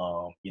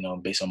 you know,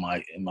 based on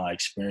my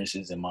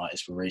experiences and my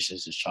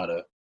inspirations, just try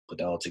to put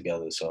that all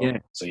together. So yeah,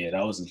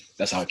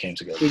 that's how it came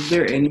together. Is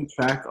there any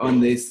track on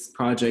this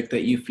project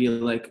that you feel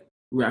like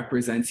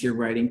represents your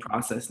writing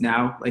process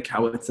now, like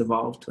how it's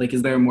evolved? Like,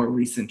 is there a more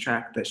recent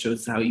track that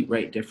shows how you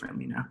write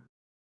differently now?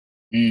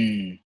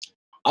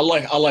 I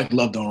like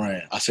Love Don't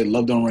Rain. I say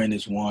Love Don't Rain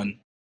is one.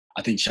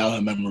 I think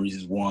Childhood Memories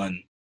is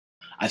one.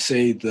 I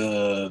say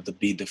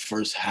the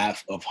first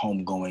half of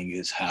Homegoing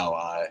is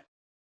how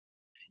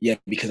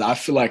because I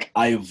feel like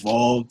I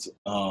evolved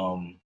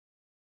from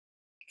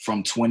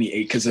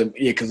 28, because a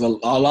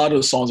lot of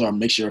the songs are a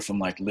mixture from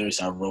like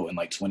lyrics I wrote in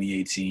like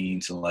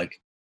 2018 to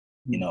like,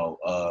 you know,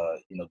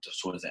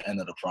 towards the end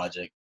of the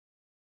project.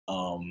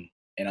 And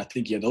I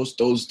think, yeah, those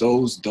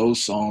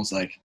songs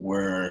like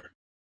were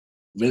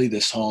really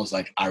the songs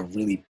like I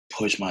really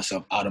pushed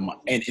myself out of my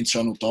and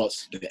internal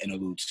thoughts, the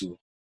interlude too.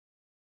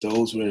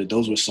 Those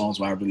were songs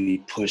where I really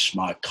pushed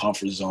my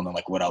comfort zone and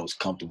like what I was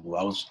comfortable.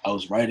 I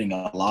was writing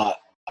a lot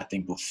I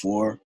think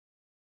before,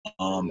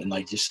 and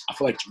like just I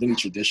feel like really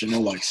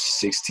traditional like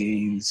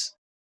 16s.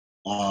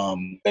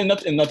 And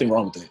nothing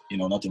wrong with it,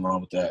 nothing wrong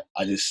with that.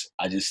 I just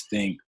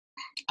think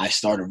I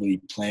started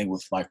really playing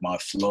with like my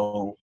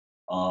flow,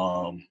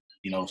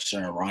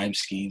 certain rhyme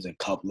schemes and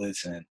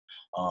couplets and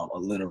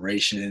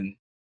alliteration.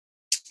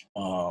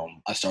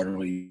 I started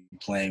really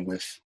playing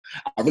with.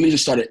 I really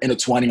just started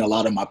intertwining a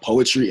lot of my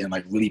poetry and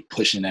like really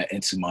pushing that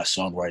into my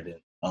songwriting,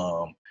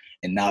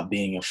 and not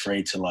being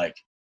afraid to like,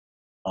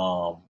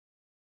 not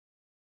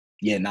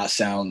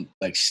sound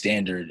like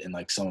standard in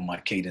like some of my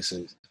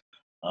cadences.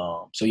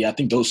 So yeah, I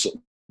think those are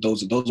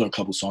a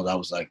couple songs I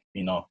was like,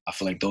 I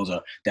feel like those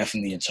are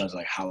definitely in terms of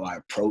like how I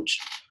approach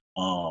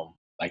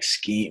like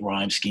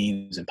rhyme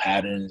schemes and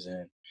patterns,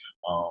 and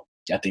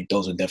I think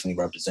those are definitely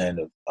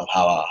representative of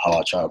how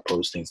I try to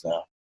approach things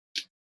now.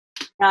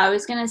 I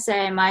was gonna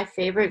say my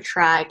favorite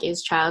track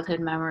is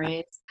Childhood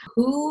Memories.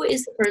 Who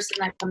is the person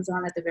that comes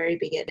on at the very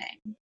beginning?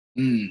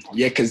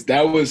 Yeah, because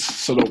that was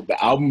sort of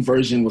the album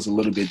version was a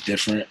little bit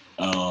different.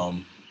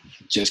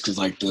 Just because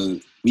like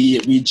we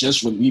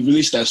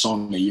released that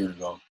song a year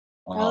ago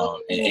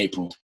in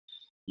April.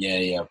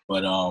 Yeah.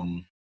 But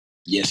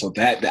so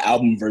that the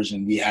album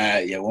version we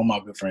had, one of my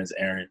good friends,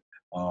 Aaron.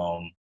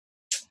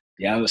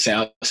 I would say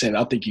I think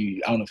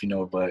I don't know if you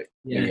know, but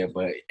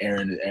but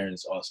Aaron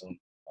is awesome.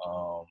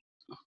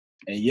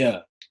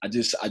 And I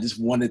just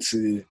wanted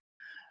to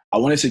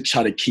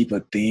try to keep a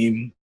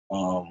theme.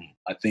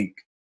 I think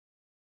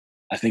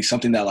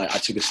something that like I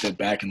took a step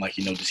back and like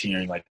just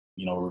hearing like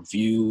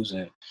reviews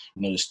and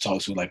just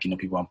talks with like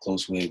people I'm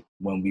close with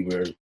when we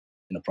were in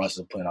the process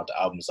of putting out the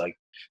albums, like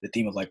the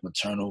theme of like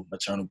maternal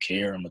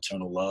care and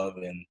maternal love,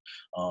 and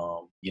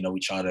we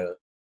try to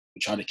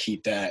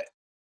keep that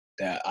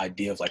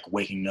idea of like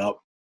waking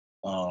up,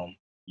 and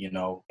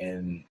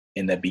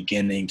in the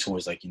beginning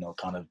towards like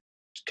kind of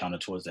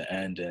towards the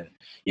end. And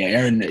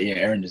Erin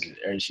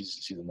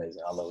she's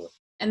amazing. I love her.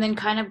 And then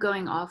kind of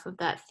going off of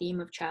that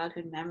theme of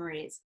childhood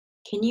memories,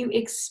 can you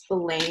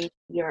explain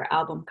your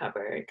album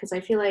cover? Because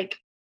I feel like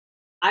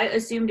I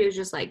assumed it was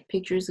just like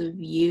pictures of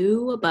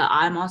you, but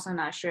I'm also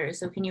not sure.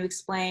 So can you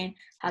explain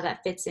how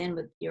that fits in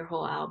with your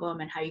whole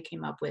album and how you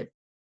came up with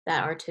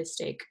that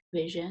artistic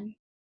vision?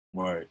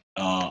 Right.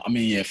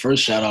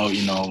 First shout out,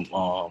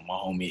 my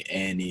homie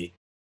Annie.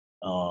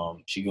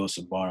 She goes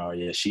to Barnard.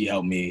 Yeah, she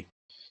helped me.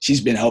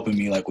 She's been helping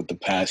me like with the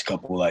past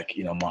couple, like,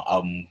 my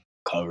album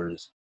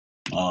covers.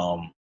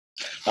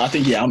 I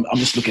think, I'm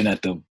just looking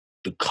at the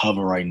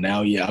cover right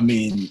now. Yeah,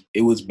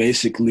 it was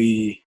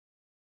basically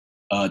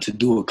to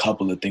do a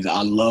couple of things.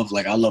 I love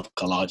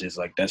collages.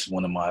 Like that's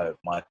one of my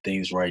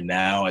things right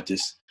now. I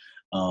just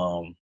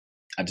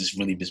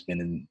really just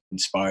been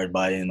inspired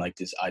by it, and like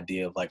this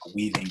idea of like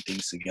weaving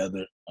things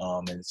together,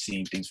 and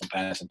seeing things from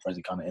past and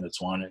present kind of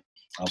intertwining.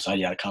 So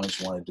I kind of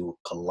just want to do a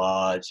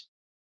collage.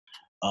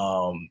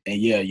 And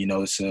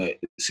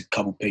it's a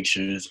couple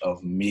pictures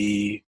of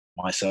me,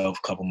 myself,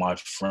 a couple of my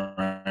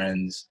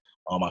friends.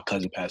 My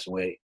cousin passed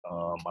away.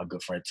 My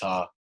good friend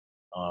Ta,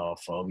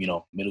 from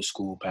middle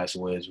school, passed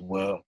away as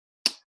well.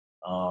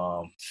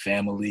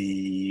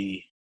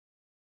 Family.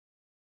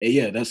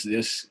 And that's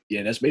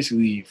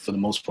basically for the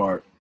most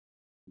part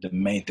the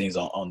main things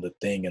on the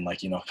thing, and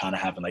like kind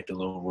of having like the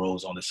little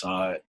rose on the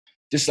side.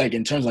 Just like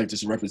in terms of like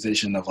just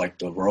representation of like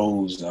the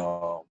rose.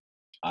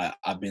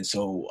 I've been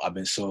so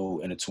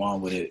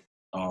intertwined with it.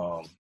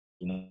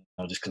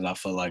 Just because I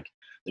feel like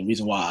the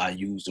reason why I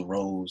use the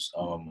rose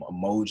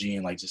emoji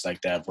and like just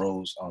like that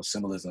rose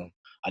symbolism,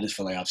 I just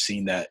feel like I've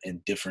seen that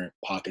in different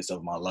pockets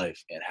of my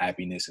life, and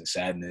happiness and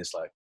sadness.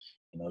 Like,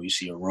 you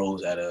see a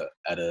rose at a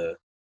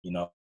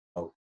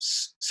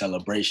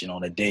celebration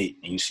on a date,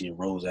 and you see a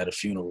rose at a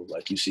funeral.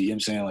 Like you see,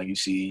 I'm saying, like you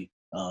see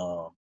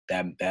that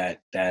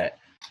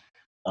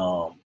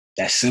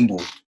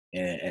symbol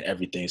and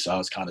everything. So I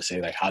was kind of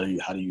saying like, how do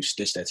you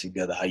stitch that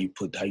together? How you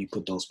put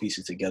those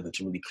pieces together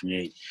to really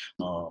create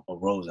a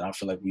rose? And I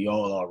feel like we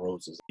all are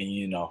roses.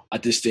 And I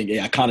just think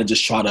I kind of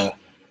just try to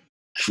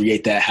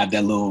create that, have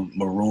that little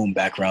maroon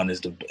background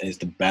as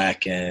the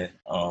back, and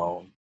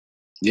that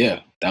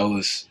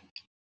was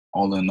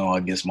all in all, I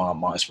guess my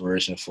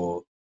inspiration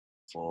for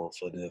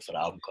the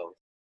album cover.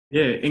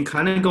 Yeah, and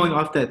kind of going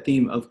off that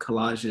theme of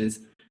collages,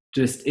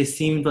 just it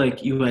seemed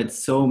like you had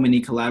so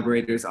many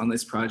collaborators on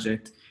this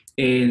project,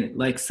 and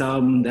like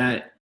some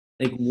that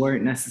like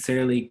weren't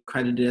necessarily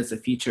credited as a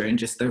feature, and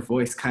just their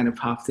voice kind of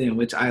popped in,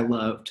 which I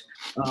loved.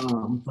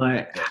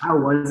 But how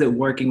was it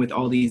working with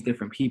all these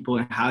different people,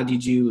 and how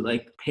did you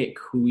like pick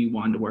who you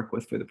wanted to work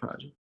with for the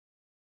project?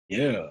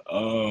 Yeah,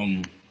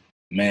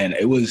 man,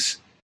 it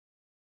was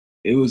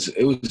just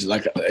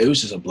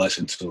a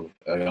blessing too.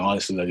 Like,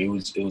 honestly, like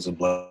it was a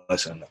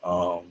blessing.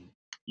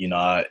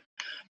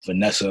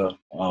 Vanessa,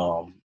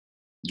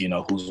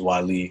 who's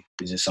Wiley,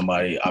 is just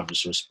somebody I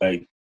just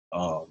respect.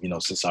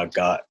 Since I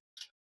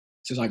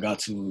got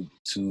to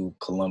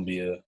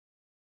Columbia,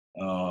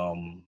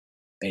 and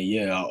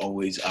I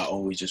always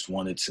just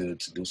wanted to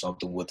do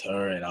something with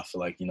her, and I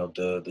feel like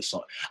the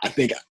song. I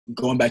think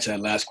going back to that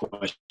last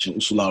question,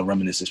 Usula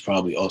Reminisce is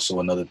probably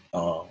also another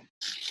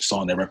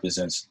song that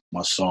represents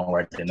my song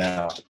right there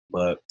now.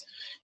 But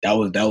that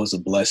was a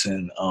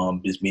blessing.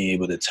 Just being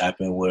able to tap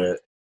in with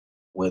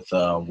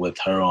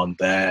her on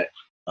that.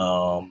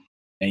 And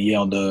yeah,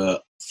 on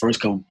the first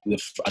couple,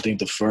 I think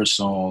the first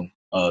song,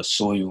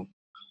 Soil,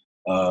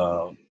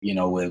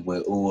 with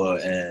Ua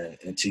and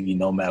TV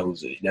Nomad,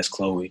 that's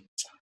Chloe.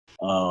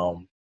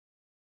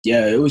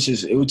 Yeah, it was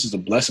just a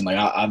blessing. Like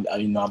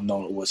I've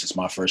known Ua since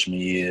my freshman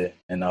year,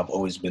 and I've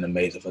always been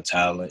amazed at her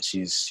talent.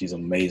 She's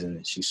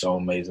amazing. She's so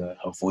amazing.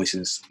 Her voice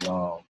is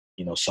so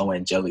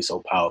angelic,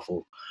 so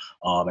powerful.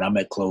 And I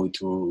met Chloe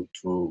through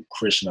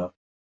Krishna.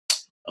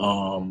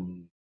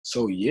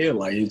 So yeah,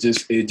 like it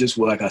just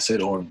was, like I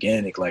said,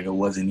 organic. Like it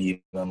wasn't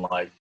even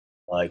like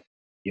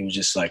it was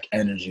just like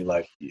energy,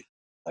 like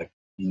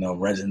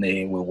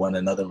resonating with one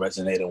another,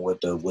 resonating with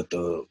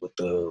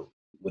the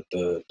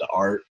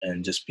art,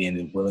 and just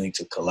being willing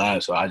to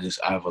collab. So I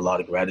have a lot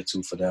of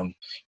gratitude for them,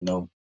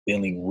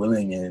 being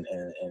willing and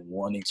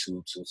wanting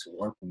to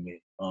work with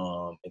me,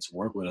 and to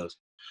work with us.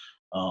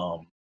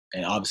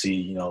 And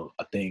obviously,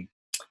 I think,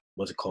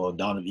 what's it called?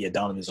 Donovan. Yeah,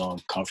 Donovan's on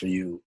Comfort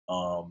You.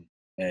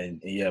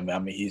 And yeah, man, I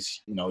mean,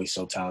 he's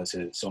so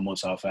talented, so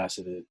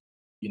multifaceted,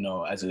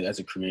 as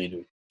a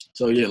creator.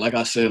 So yeah, like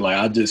I said, like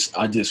I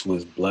just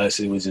was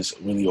blessed. It was just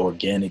really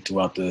organic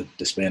throughout the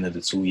span of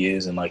the 2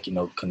 years, and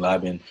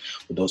collabing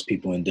with those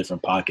people in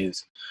different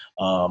pockets.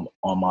 On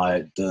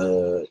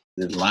the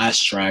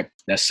last track,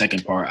 that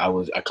second part, I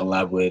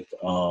collabed with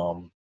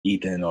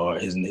Ethan, or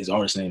his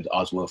artist name is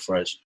Oswald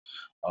Fresh.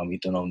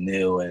 Ethan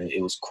O'Neill, and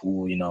it was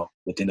cool,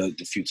 within the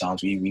few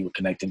times we were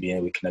connecting, being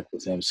able to connect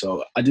with him.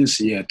 So I just,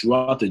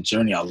 throughout the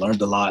journey, I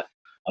learned a lot.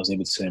 I was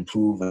able to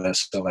improve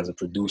as a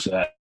producer,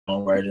 as a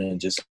songwriter, and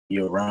just be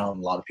around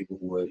a lot of people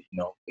who were,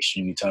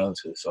 extremely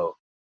talented. So,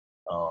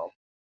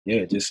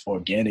 just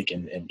organic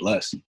and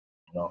blessed.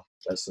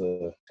 That's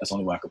the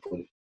only way I could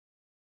put it.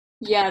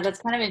 Yeah, that's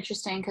kind of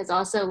interesting, because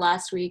also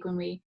last week when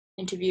we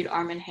interviewed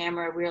Armand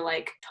Hammer, we were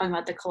like talking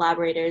about the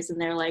collaborators, and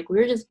they're like, we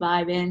were just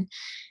vibing,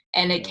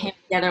 and it came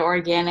together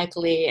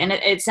organically, and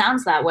it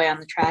sounds that way on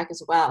the track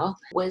as well.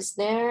 Was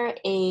there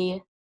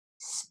a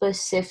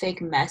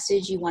specific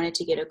message you wanted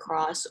to get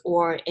across,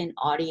 or an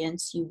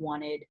audience you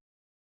wanted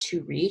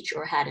to reach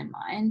or had in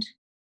mind?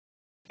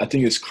 I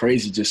think it's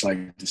crazy just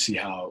like to see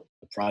how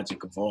the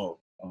project evolved.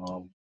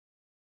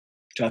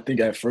 I think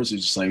at first it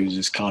was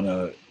just kind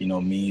of,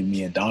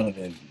 me and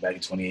Donovan back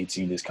in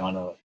 2018, just kind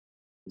of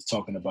was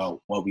talking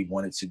about what we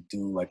wanted to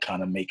do, like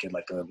kind of make it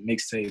like a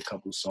mixtape, a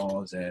couple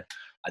songs. And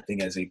I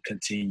think as it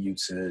continued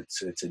to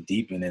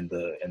deepen in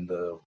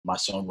my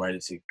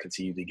songwriting to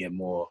continue to get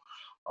more,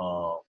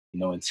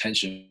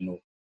 intentional,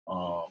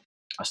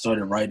 I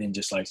started writing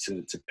just like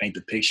to paint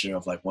the picture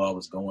of like what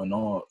was going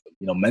on,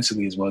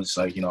 mentally as well as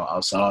like,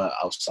 outside.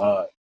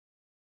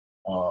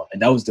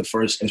 And that was the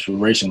first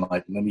inspiration.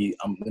 Like, let me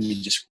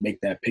just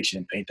make that picture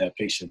and paint that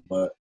picture.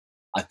 But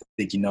I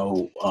think,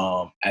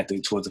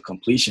 towards the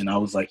completion, I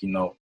was like,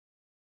 I'm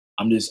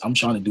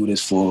trying to do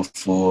this for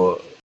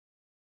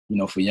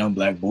young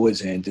Black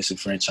boys in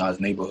disenfranchised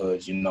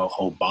neighborhoods,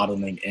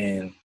 bottling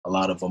in a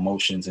lot of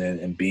emotions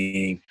and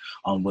being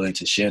unwilling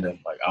to share them.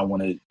 Like, I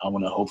want to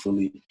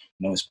hopefully,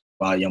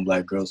 inspire young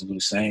Black girls to do the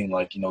same.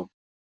 Like,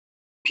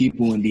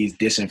 people in these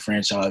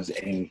disenfranchised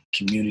and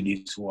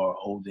communities who are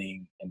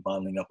holding and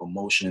bottling up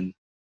emotion,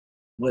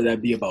 whether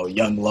that be about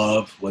young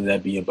love, whether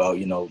that be about,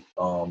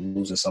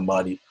 losing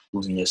somebody,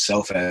 losing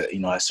yourself at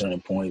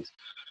certain points,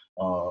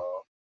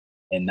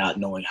 and not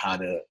knowing how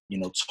to,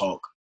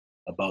 talk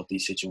about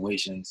these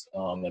situations,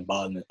 and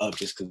bottling it up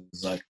just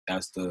because like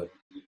that's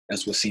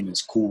what's seen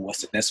as cool.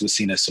 That's what's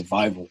seen as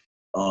survival.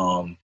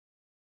 And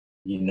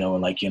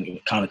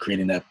kind of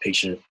creating that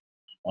picture,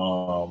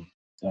 and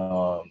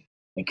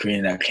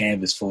creating that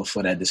canvas for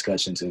that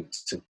discussion to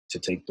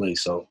take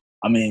place. So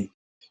I mean,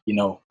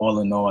 all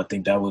in all, I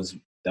think that was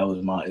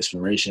my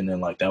inspiration,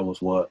 and like that was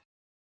what,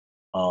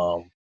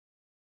 that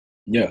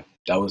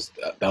was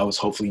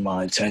hopefully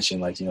my intention,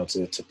 like to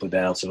put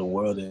that out to the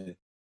world, and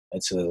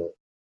to,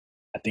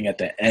 I think at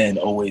the end,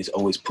 always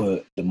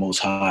put the Most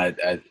High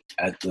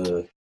as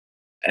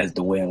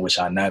the way in which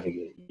I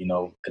navigate,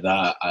 because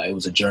it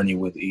was a journey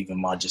with even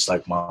my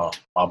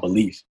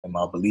belief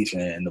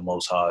in the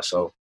Most High.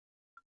 So,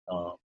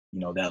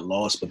 that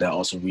loss, but that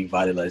also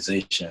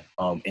revitalization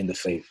in the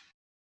faith.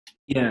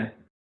 Yeah,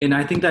 and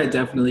I think that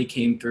definitely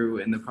came through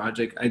in the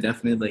project. I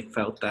definitely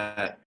felt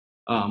that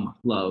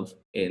love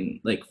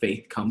and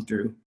faith come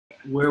through.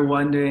 We're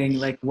wondering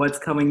what's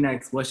coming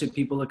next. What should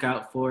people look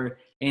out for,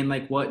 and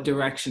what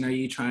direction are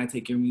you trying to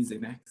take your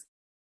music next?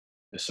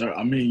 Yes, sir.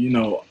 I mean,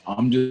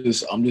 I'm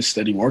just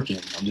steady working.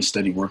 I'm just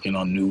steady working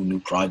on new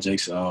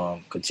projects.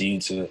 Continue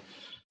to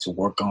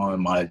work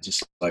on my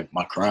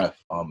craft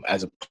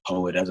as a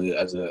poet, as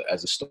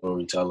a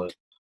storyteller.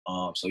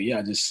 So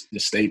yeah, just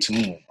stay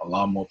tuned. A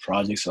lot more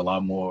projects, a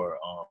lot more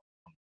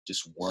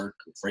just work,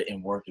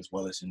 written work as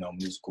well as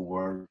musical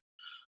work.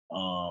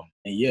 And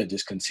yeah,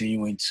 just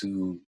continuing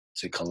to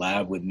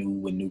collab with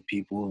new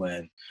people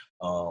and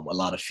a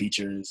lot of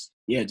features.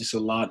 Yeah, just a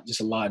lot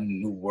of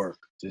new work.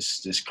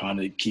 Just trying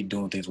to keep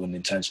doing things with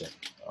intention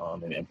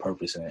and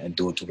purpose and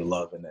do it through the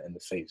love and the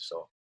faith.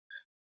 So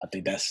I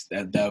think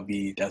that'll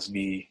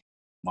be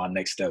my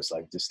next steps.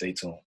 Like, just stay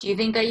tuned. Do you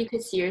think that you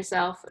could see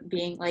yourself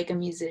being like a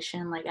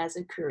musician, like as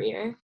a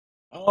career?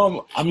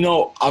 I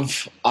know I've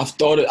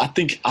thought it. I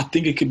think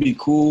it could be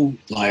cool.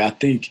 Like, I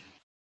think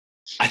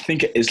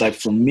it's like,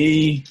 for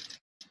me,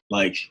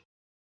 like,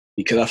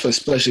 because I feel,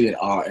 especially in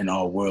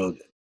our world,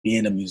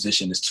 being a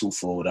musician is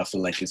twofold. I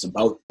feel like it's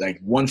about,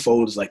 like, one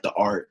fold is like the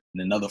art,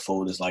 and another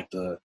fold is like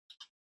the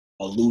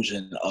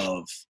illusion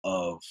of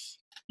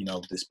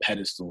this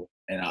pedestal.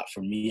 And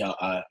for me,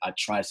 I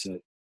try to,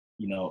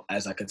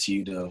 as I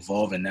continue to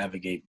evolve and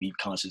navigate, be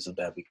conscious of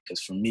that,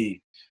 because for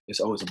me, it's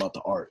always about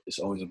the art. It's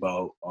always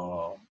about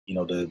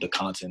the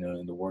content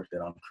and the work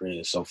that I'm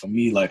creating. So for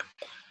me, like,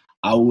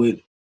 I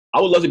would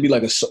love to be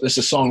like just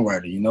a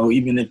songwriter,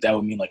 even if that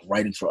would mean like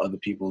writing for other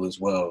people as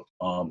well,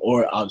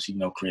 or obviously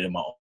creating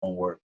my own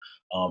work.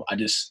 I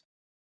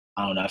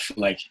don't know. I feel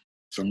like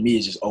for me,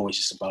 it's just always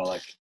just about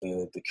like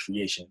the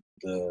creation,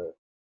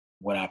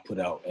 what I put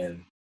out,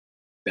 and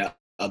that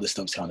other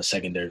stuff's kind of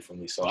secondary for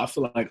me. So I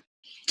feel like,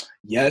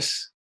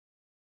 yes,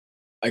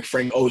 like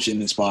Frank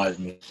Ocean inspires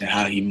me and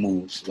how he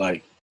moves,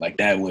 like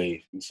that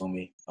wave. You feel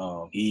me?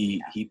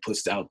 He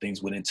puts out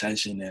things with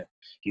intention and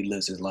he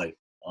lives his life.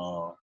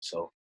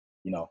 So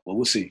but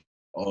we'll see.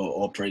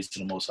 All praise to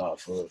the Most High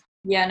for it.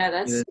 Yeah, no,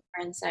 that's super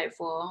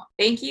insightful.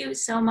 Thank you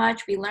so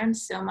much. We learned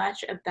so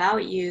much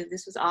about you.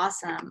 This was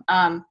awesome.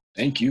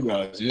 Thank you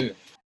guys. Yeah.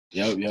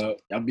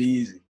 Y'all be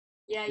easy.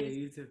 Yeah,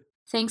 you too.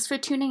 Thanks for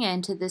tuning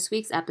in to this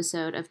week's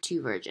episode of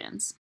Two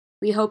Virgins.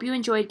 We hope you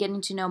enjoyed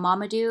getting to know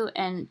Mamadou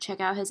and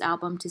check out his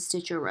album To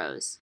Stitch Your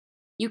Rose.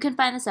 You can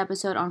find this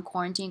episode on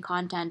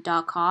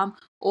quarantinecontent.com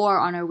or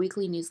on our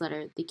weekly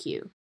newsletter, The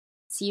Q.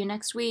 See you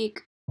next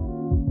week.